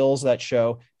are stills that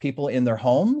show people in their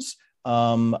homes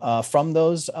from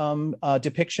those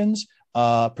depictions,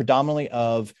 predominantly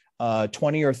of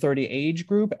 20 or 30 age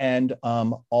group and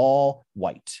all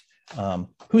white.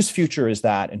 Whose future is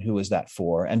that and who is that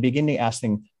for? And beginning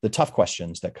asking the tough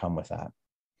questions that come with that.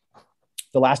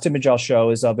 The last image I'll show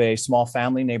is of a small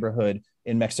family neighborhood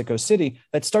in Mexico City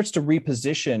that starts to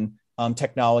reposition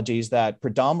technologies that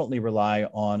predominantly rely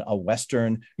on a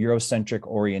Western Eurocentric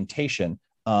orientation,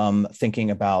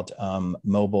 thinking about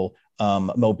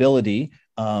mobility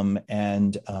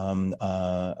and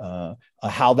how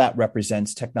that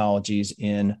represents technologies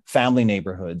in family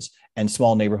neighborhoods and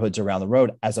small neighborhoods around the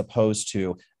road, as opposed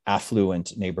to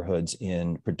affluent neighborhoods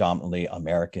in predominantly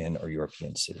American or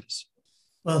European cities.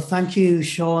 Well, thank you,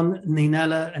 Sean,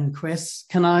 Ninella, and Chris.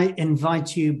 Can I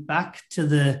invite you back to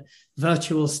the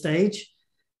virtual stage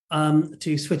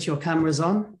to switch your cameras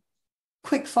on?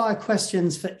 Quick fire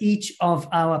questions for each of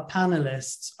our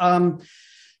panelists.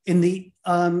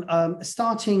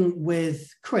 Starting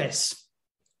with Chris.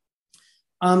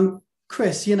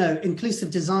 Chris,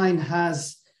 inclusive design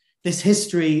has this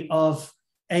history of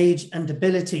age and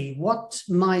ability. What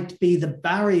might be the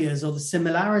barriers or the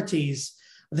similarities,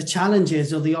 the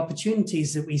challenges or the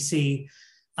opportunities that we see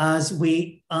as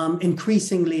we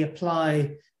increasingly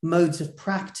apply modes of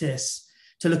practice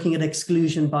to looking at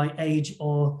exclusion by age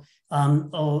or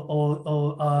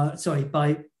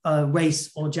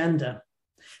race or gender?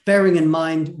 Bearing in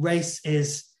mind, race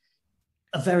is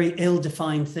a very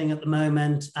ill-defined thing at the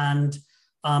moment, and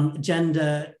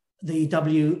gender, the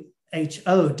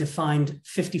WHO defined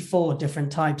 54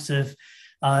 different types of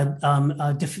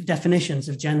definitions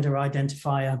of gender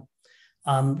identifier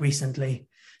recently.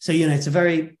 So, it's a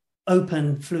very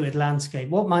open, fluid landscape.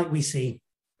 What might we see?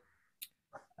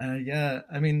 I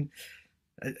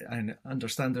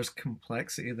understand there's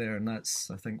complexity there, and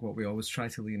that's, I think, what we always try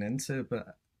to lean into.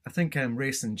 But I think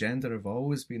race and gender have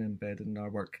always been embedded in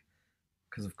our work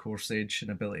because, of course, age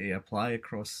and ability apply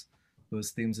across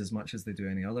those themes as much as they do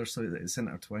any other. So it's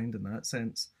intertwined in that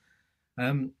sense.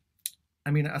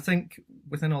 I think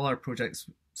within all our projects,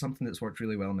 something that's worked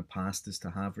really well in the past is to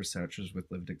have researchers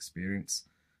with lived experience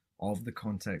of the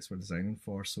context we're designing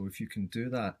for. So if you can do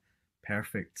that,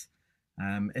 perfect.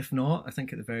 If not, I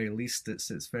think at the very least,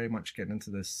 it's very much getting into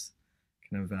this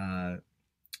kind of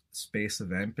space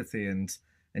of empathy and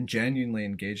genuinely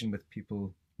engaging with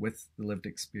people with the lived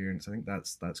experience. I think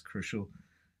that's crucial.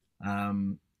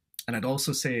 And I'd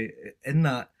also say in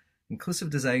that, inclusive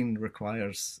design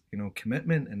requires,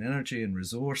 commitment and energy and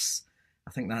resource.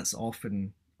 I think that's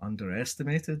often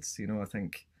underestimated. I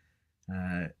think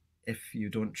if you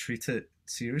don't treat it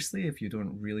seriously, if you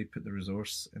don't really put the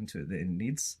resource into it that it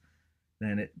needs,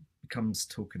 then it becomes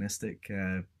tokenistic.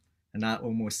 And that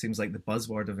almost seems like the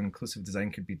buzzword of inclusive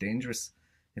design could be dangerous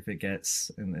if it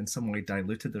gets in some way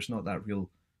diluted. There's not that real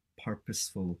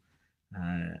purposeful,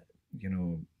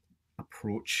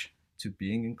 approach to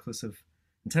being inclusive.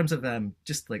 In terms of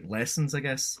just like lessons, I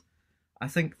guess, I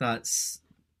think that's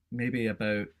maybe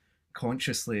about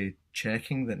consciously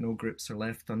checking that no groups are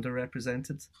left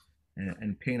underrepresented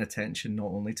and paying attention not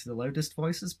only to the loudest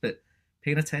voices, but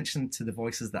paying attention to the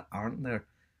voices that aren't there,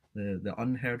 the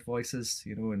unheard voices,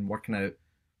 and working out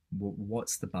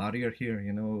what's the barrier here,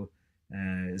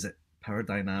 is it power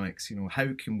dynamics, how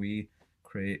can we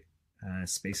create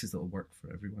spaces that will work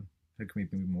for everyone? How can we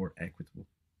be more equitable?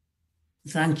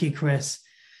 Thank you, Chris.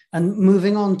 And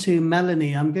moving on to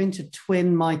Melanie, I'm going to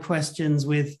twin my questions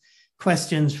with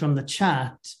questions from the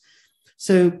chat.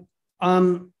 So,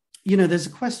 there's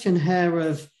a question here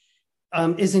of,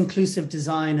 is inclusive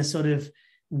design a sort of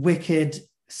wicked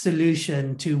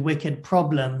solution to wicked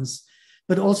problems?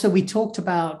 But also we talked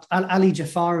about, Ali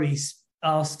Jafari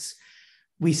asks,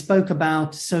 we spoke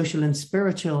about social and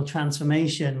spiritual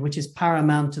transformation, which is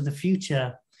paramount to the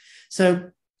future.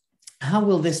 So how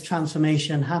will this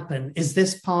transformation happen? Is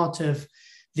this part of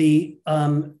the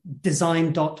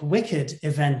Design.Wicked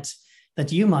event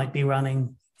that you might be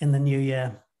running in the new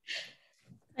year?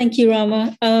 Thank you,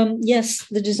 Rama. Yes,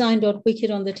 the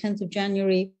Design.Wicked on the 10th of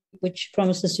January, which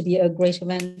promises to be a great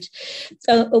event.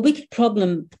 A wicked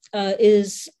problem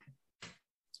is,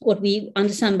 what we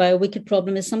understand by a wicked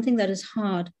problem is something that is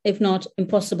hard, if not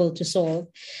impossible to solve.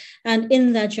 And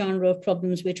in that genre of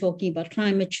problems, we're talking about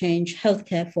climate change,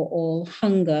 healthcare for all,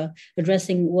 hunger,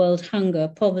 addressing world hunger,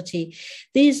 poverty.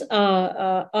 These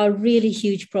are really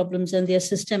huge problems, and they're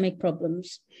systemic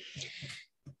problems.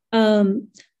 Where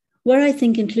I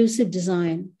think inclusive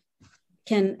design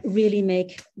can really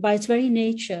make, by its very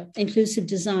nature, inclusive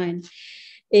design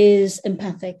is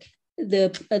empathic.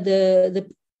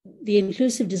 The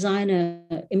inclusive designer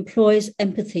employs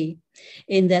empathy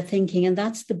in their thinking, and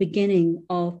that's the beginning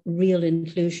of real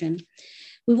inclusion.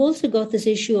 We've also got this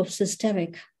issue of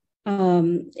systemic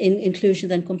in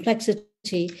inclusion and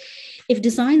complexity. If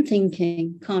design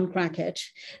thinking can't crack it,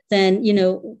 then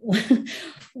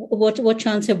what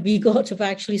chance have we got of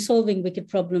actually solving wicked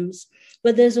problems?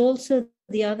 But there's also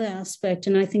the other aspect,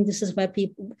 and I think this is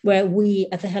where we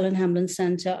at the Helen Hamlyn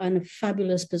Center are in a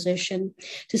fabulous position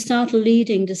to start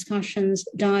leading discussions,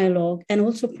 dialogue, and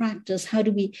also practice.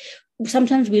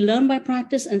 sometimes we learn by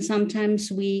practice, and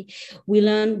sometimes we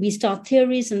start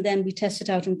theories and then we test it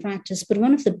out in practice. But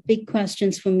one of the big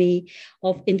questions for me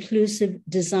of inclusive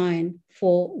design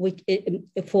for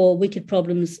wicked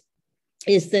problems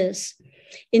is this: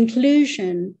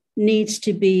 inclusion needs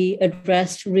to be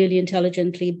addressed really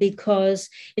intelligently, because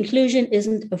inclusion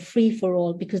isn't a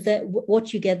free-for-all, because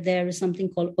what you get there is something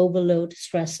called overload,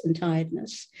 stress, and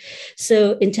tiredness.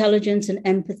 So intelligence and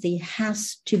empathy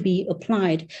has to be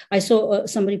applied. I saw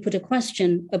somebody put a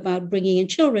question about bringing in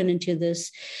children into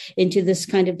this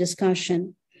kind of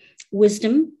discussion.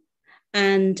 Wisdom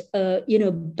and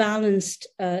balanced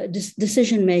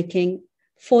decision-making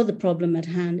for the problem at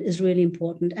hand is really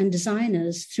important. And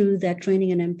designers, through their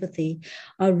training and empathy,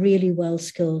 are really well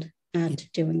skilled at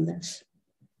doing this.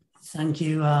 Thank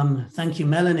you. Thank you,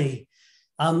 Melanie.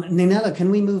 Ninella,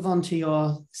 can we move on to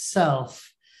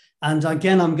yourself? And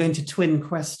again, I'm going to twin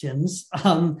questions.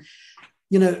 I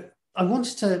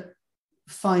wanted to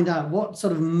find out what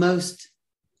sort of most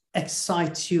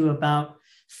excites you about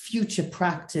future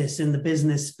practice in the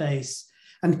business space.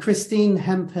 And Christine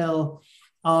Hemphill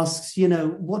asks,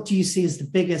 what do you see as the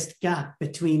biggest gap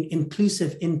between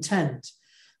inclusive intent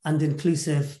and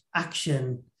inclusive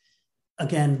action,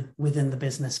 again, within the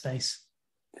business space?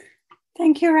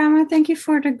 Thank you, Rama. Thank you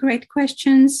for the great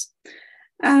questions.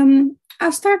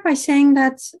 I'll start by saying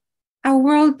that our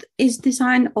world is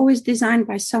always designed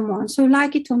by someone. So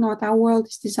like it or not, our world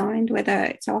is designed, whether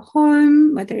it's our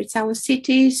home, whether it's our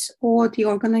cities, or the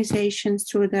organizations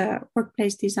through the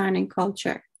workplace design and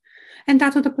culture. And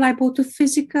that would apply both to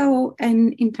physical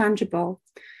and intangible.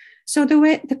 So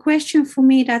the question for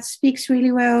me that speaks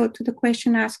really well to the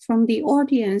question asked from the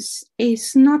audience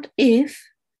is not if,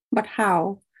 but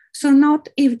how. So not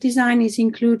if design is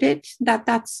included,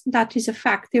 that is a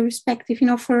fact, irrespective.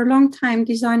 For a long time,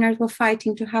 designers were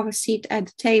fighting to have a seat at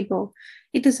the table.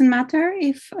 It doesn't matter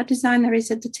if a designer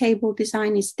is at the table,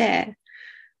 design is there.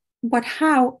 But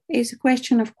how is a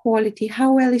question of quality.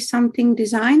 How well is something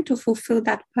designed to fulfill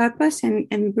that purpose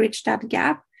and bridge that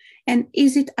gap? And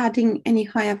is it adding any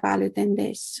higher value than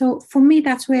this? So for me,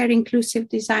 that's where inclusive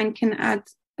design can add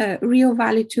real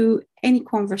value to any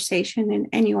conversation in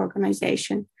any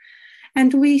organization.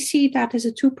 And we see that as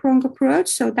a two-pronged approach.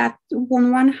 So that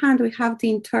on one hand, we have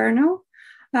the internal,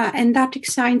 and that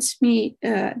excites me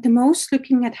the most,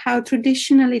 looking at how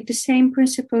traditionally the same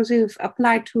principles we've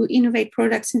applied to innovate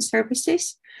products and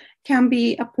services can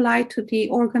be applied to the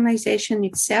organization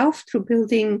itself through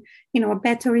building, a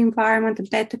better environment, a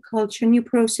better culture, new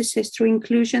processes through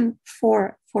inclusion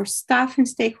for staff and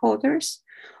stakeholders.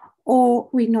 Or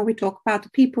we talk about the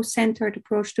people-centered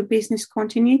approach to business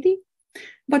continuity,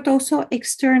 but also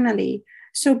externally.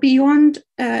 So beyond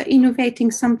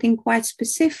innovating something quite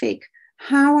specific,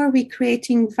 how are we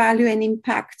creating value and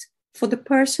impact for the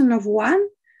person of one,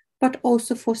 but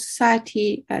also for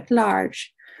society at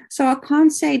large? So I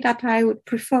can't say that I would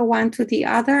prefer one to the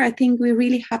other. I think we're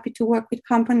really happy to work with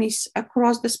companies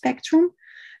across the spectrum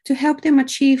to help them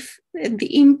achieve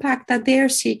the impact that they're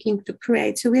seeking to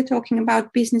create. So we're talking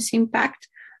about business impact.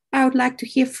 I would like to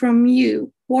hear from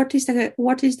you. What is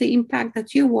the impact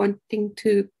that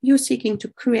you're seeking to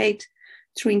create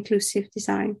through inclusive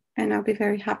design? And I'll be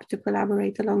very happy to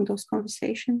collaborate along those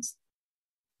conversations.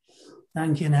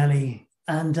 Thank you, Nelly.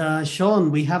 And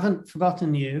Sean, we haven't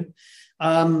forgotten you.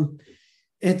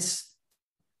 It's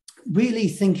really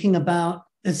thinking about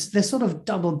this sort of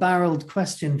double-barreled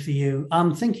question for you.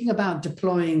 Thinking about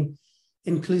deploying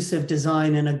inclusive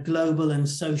design in a global and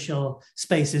social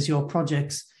space, as your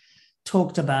projects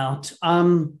talked about.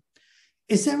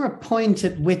 Is there a point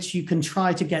at which you can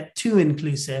try to get too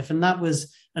inclusive? And that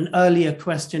was an earlier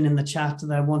question in the chat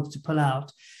that I wanted to pull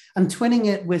out. And twinning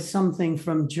it with something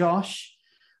from Josh,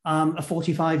 a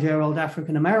 45-year-old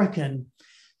African-American,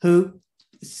 who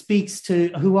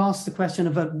asked the question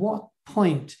of at what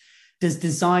point does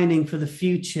designing for the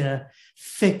future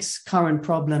fix current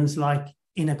problems like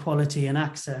inequality and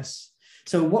access?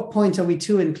 So at what point are we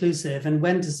too inclusive, and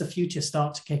when does the future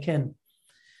start to kick in?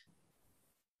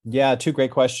 Yeah, two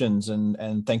great questions,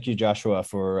 and thank you, Joshua,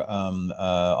 for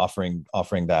offering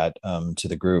that to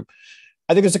the group.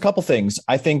 I think there's a couple things.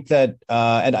 I think that,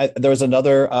 there was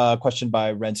another question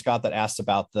by Ren Scott that asked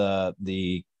about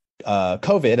the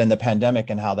COVID and the pandemic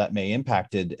and how that may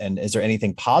impacted, and is there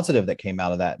anything positive that came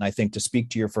out of that? And I think, to speak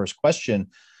to your first question,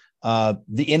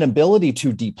 the inability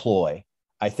to deploy,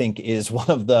 I think, is one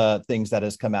of the things that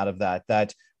has come out of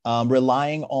that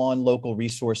relying on local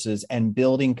resources and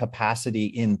building capacity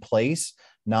in place,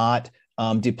 not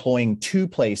deploying to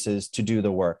places to do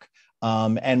the work,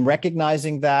 and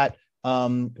recognizing that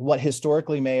what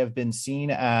historically may have been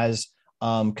seen as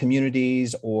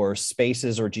communities or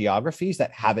spaces or geographies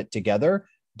that have it together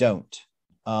don't.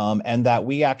 And that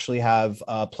we actually have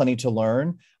plenty to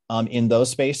learn in those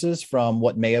spaces from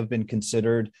what may have been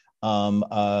considered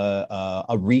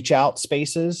a reach out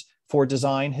spaces for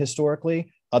design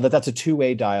historically, that's a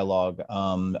two-way dialogue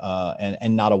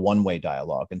and not a one-way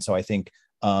dialogue. And so I think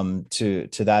to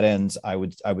that end, I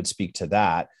would speak to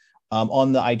that.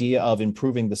 On the idea of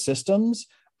improving the systems,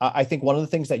 I think one of the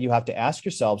things that you have to ask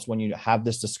yourselves when you have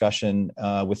this discussion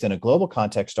within a global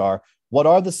context are, what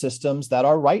are the systems that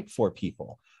are right for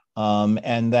people?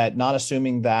 And that not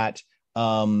assuming that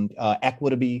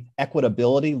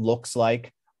equitability looks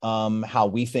like how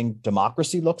we think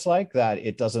democracy looks like, that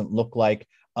it doesn't look like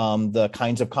the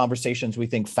kinds of conversations we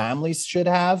think families should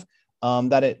have,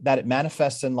 that it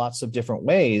manifests in lots of different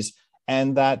ways,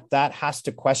 and that has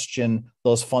to question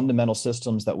those fundamental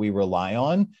systems that we rely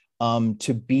on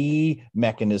to be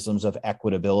mechanisms of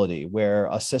equitability, where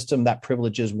a system that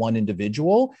privileges one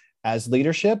individual as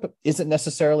leadership isn't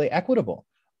necessarily equitable,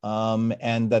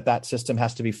 and that system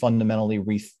has to be fundamentally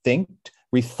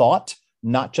rethought,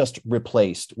 not just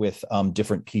replaced with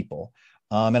different people.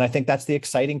 And I think that's the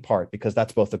exciting part, because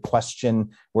that's both a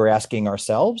question we're asking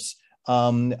ourselves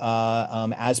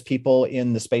as people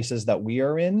in the spaces that we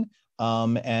are in,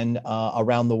 and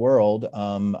around the world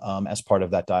as part of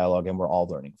that dialogue, and we're all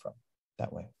learning from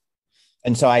that way.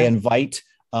 And so I invite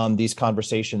these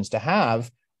conversations to have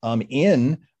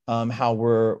in how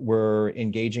we're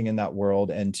engaging in that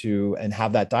world, and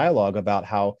have that dialogue about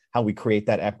how we create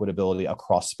that equitability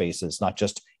across spaces, not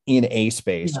just in a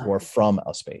space or from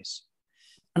a space.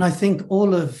 And I think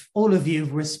all of you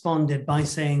have responded by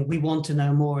saying, we want to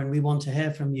know more and we want to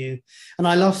hear from you. And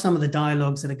I love some of the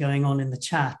dialogues that are going on in the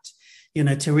chat. You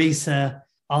know, Teresa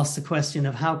asked the question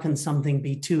of how can something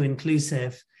be too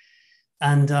inclusive?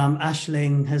 And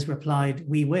Aisling has replied,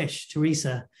 we wish,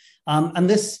 Teresa. And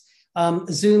this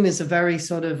Zoom is a very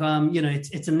sort of,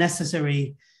 it's a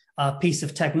necessary piece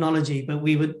of technology, but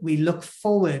we look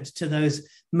forward to those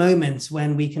moments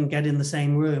when we can get in the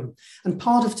same room. And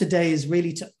part of today is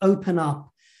really to open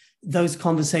up those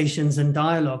conversations and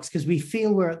dialogues, because we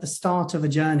feel we're at the start of a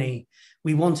journey.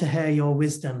 We want to hear your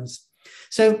wisdoms.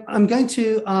 So I'm going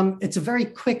to, it's a very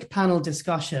quick panel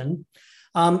discussion,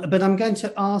 but I'm going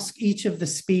to ask each of the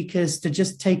speakers to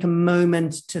just take a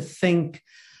moment to think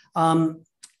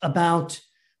about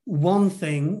one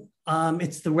thing.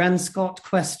 It's the Ren Scott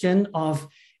question of,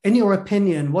 in your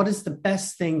opinion, what is the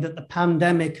best thing that the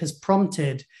pandemic has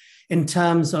prompted in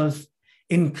terms of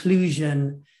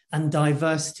inclusion and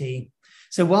diversity?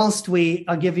 So whilst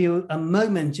I'll give you a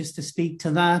moment just to speak to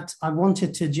that, I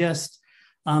wanted to just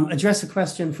address a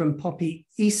question from Poppy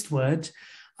Eastwood,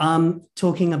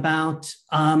 talking about,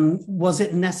 was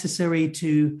it necessary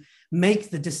to make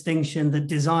the distinction that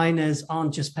designers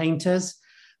aren't just painters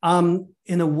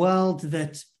in a world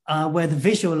that where the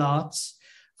visual arts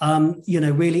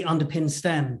really underpin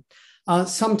STEM.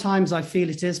 Sometimes I feel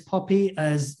it is, Poppy,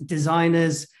 as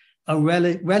designers are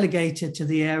relegated to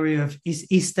the area of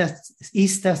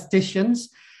aestheticians,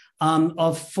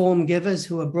 of form givers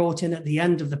who are brought in at the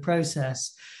end of the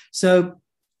process. So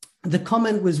the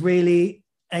comment was really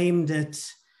aimed at,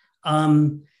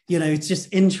 it's just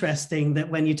interesting that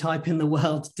when you type in the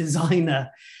word designer,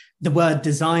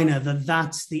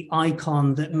 that's the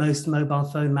icon that most mobile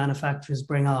phone manufacturers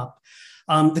bring up.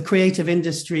 The creative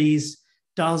industries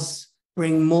does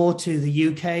bring more to the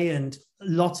UK and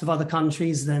lots of other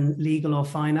countries than legal or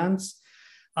finance.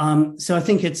 So I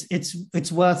think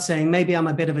it's worth saying, maybe I'm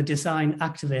a bit of a design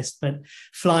activist, but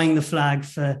flying the flag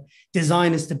for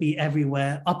designers to be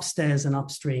everywhere, upstairs and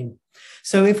upstream.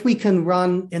 So if we can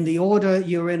run in the order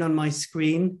you're in on my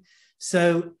screen.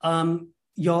 So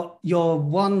your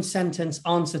one sentence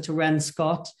answer to Ren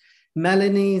Scott,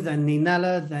 Melanie, then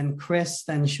Ninella, then Chris,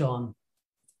 then Sean.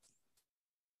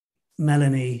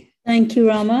 Melanie. Thank you,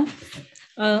 Rama.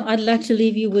 I'd like to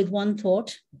leave you with one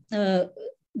thought, the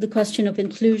question of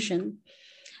inclusion.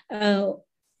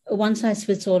 One size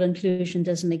fits all inclusion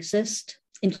doesn't exist.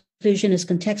 Inclusion is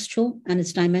contextual and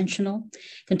it's dimensional.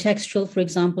 Contextual, for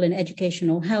example, in education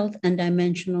or health, and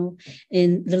dimensional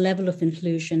in the level of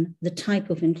inclusion, the type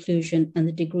of inclusion, and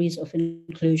the degrees of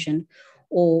inclusion,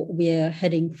 or we're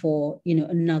heading for,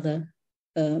 another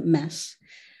mess.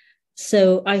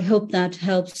 So I hope that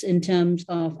helps in terms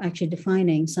of actually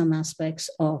defining some aspects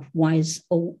of wise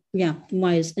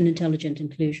and intelligent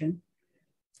inclusion.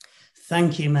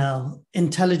 Thank you, Mel.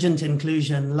 Intelligent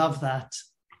inclusion, love that.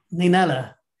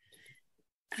 Ninella.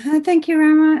 Thank you,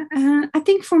 Rama. I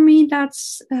think for me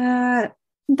that's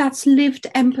lived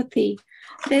empathy.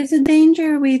 There's a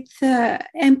danger with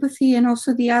empathy and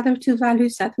also the other two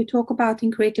values that we talk about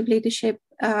in creative leadership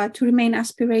to remain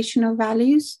aspirational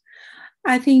values.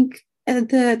 I think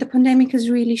the pandemic has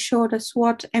really showed us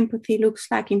what empathy looks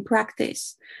like in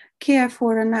practice. Care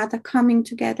for another, coming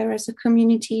together as a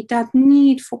community, that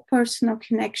need for personal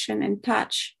connection and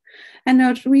touch. And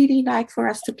I'd really like for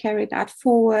us to carry that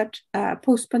forward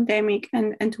post-pandemic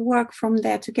and to work from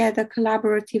there together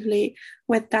collaboratively,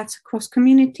 whether that's across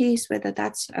communities, whether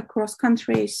that's across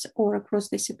countries or across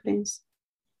disciplines.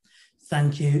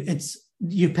 Thank you.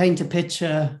 You paint a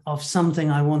picture of something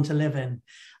I want to live in.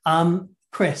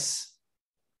 Chris.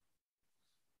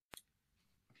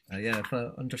 Yeah, if I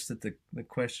understood the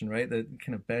question right, the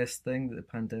kind of best thing that the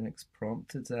pandemic's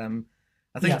prompted,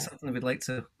 I think it's something that we'd like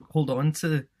to hold on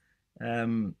to.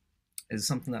 Is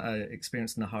something that I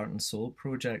experienced in the Heart and Soul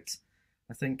project.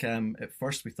 I think at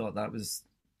first we thought that was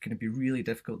going to be really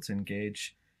difficult to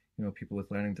engage, people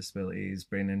with learning disabilities,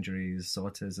 brain injuries,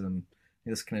 autism,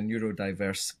 this kind of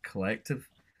neurodiverse collective.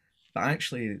 But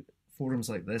actually, forums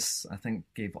like this, I think,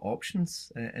 gave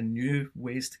options and new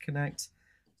ways to connect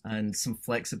and some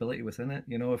flexibility within it.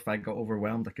 If I got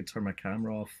overwhelmed, I could turn my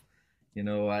camera off.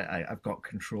 I've got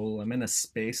control. I'm in a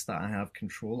space that I have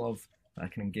control of. I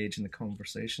can engage in the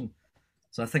conversation.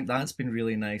 So I think that's been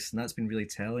really nice, and that's been really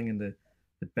telling. And the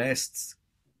best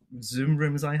Zoom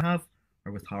rooms I have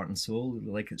are with Heart and Soul.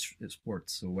 Like it's worked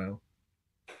so well.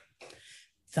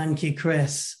 Thank you,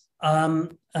 Chris.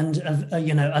 And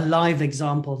a live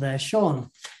example there, Sean.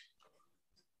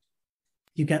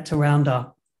 You get to round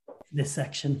up this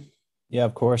section. Yeah,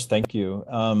 of course. Thank you.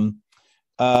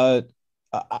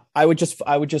 I would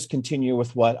just continue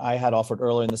with what I had offered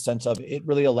earlier in the sense of it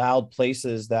really allowed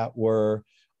places that were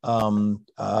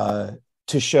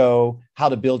to show how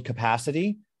to build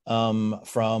capacity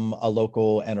from a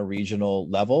local and a regional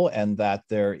level, and that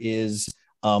there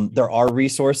are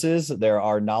resources, there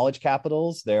are knowledge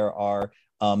capitals, there are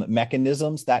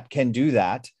mechanisms that can do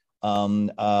that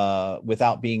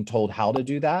without being told how to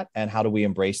do that, and how do we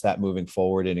embrace that moving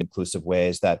forward in inclusive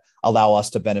ways that allow us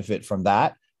to benefit from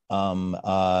that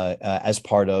as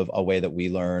part of a way that we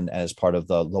learn, and as part of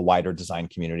the wider design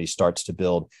community starts to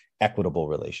build equitable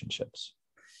relationships.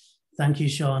 Thank you,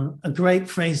 Sean. A great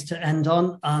phrase to end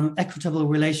on, equitable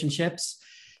relationships.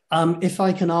 If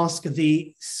I can ask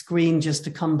the screen just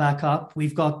to come back up,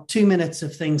 we've got 2 minutes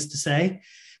of things to say.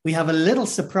 We have a little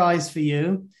surprise for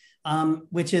you,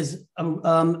 which is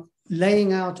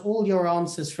laying out all your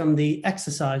answers from the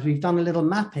exercise. We've done a little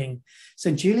mapping.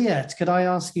 So Juliet, could I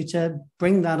ask you to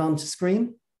bring that onto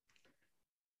screen?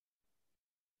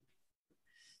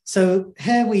 So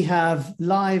here we have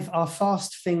live, our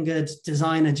fast-fingered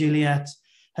designer, Juliet,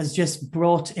 has just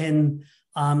brought in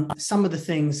some of the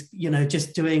things,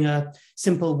 just doing a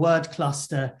simple word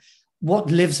cluster,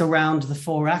 what lives around the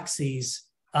 4 axes.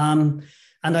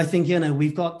 And I think,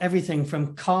 we've got everything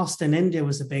from caste in India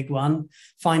was a big one,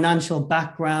 financial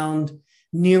background,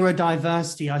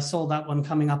 neurodiversity. I saw that one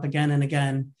coming up again and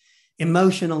again,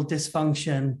 emotional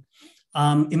dysfunction,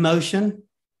 emotion,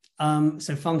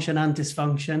 so function and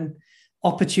dysfunction,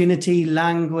 opportunity,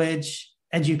 language,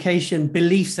 education,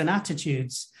 beliefs and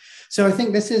attitudes. So I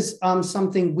think this is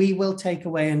something we will take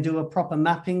away and do a proper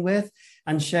mapping with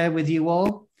and share with you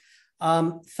all.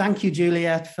 Thank you,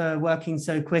 Juliet, for working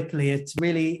so quickly. It's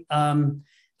really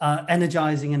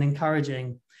energizing and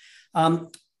encouraging.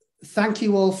 Thank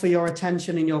you all for your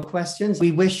attention and your questions.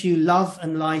 We wish you love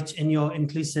and light in your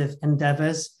inclusive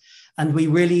endeavors, and we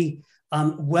really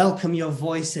welcome your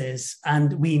voices,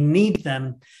 and we need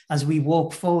them as we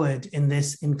walk forward in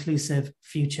this inclusive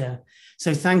future.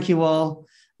 So thank you all.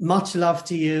 Much love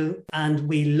to you, and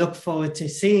we look forward to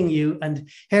seeing you and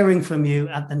hearing from you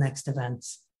at the next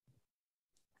events.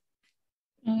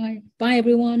 All right. Bye,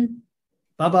 everyone.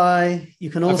 Bye-bye. You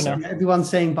can also, everyone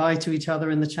saying bye to each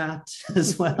other in the chat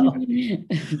as well.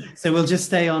 So we'll just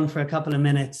stay on for a couple of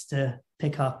minutes to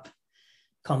pick up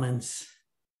comments.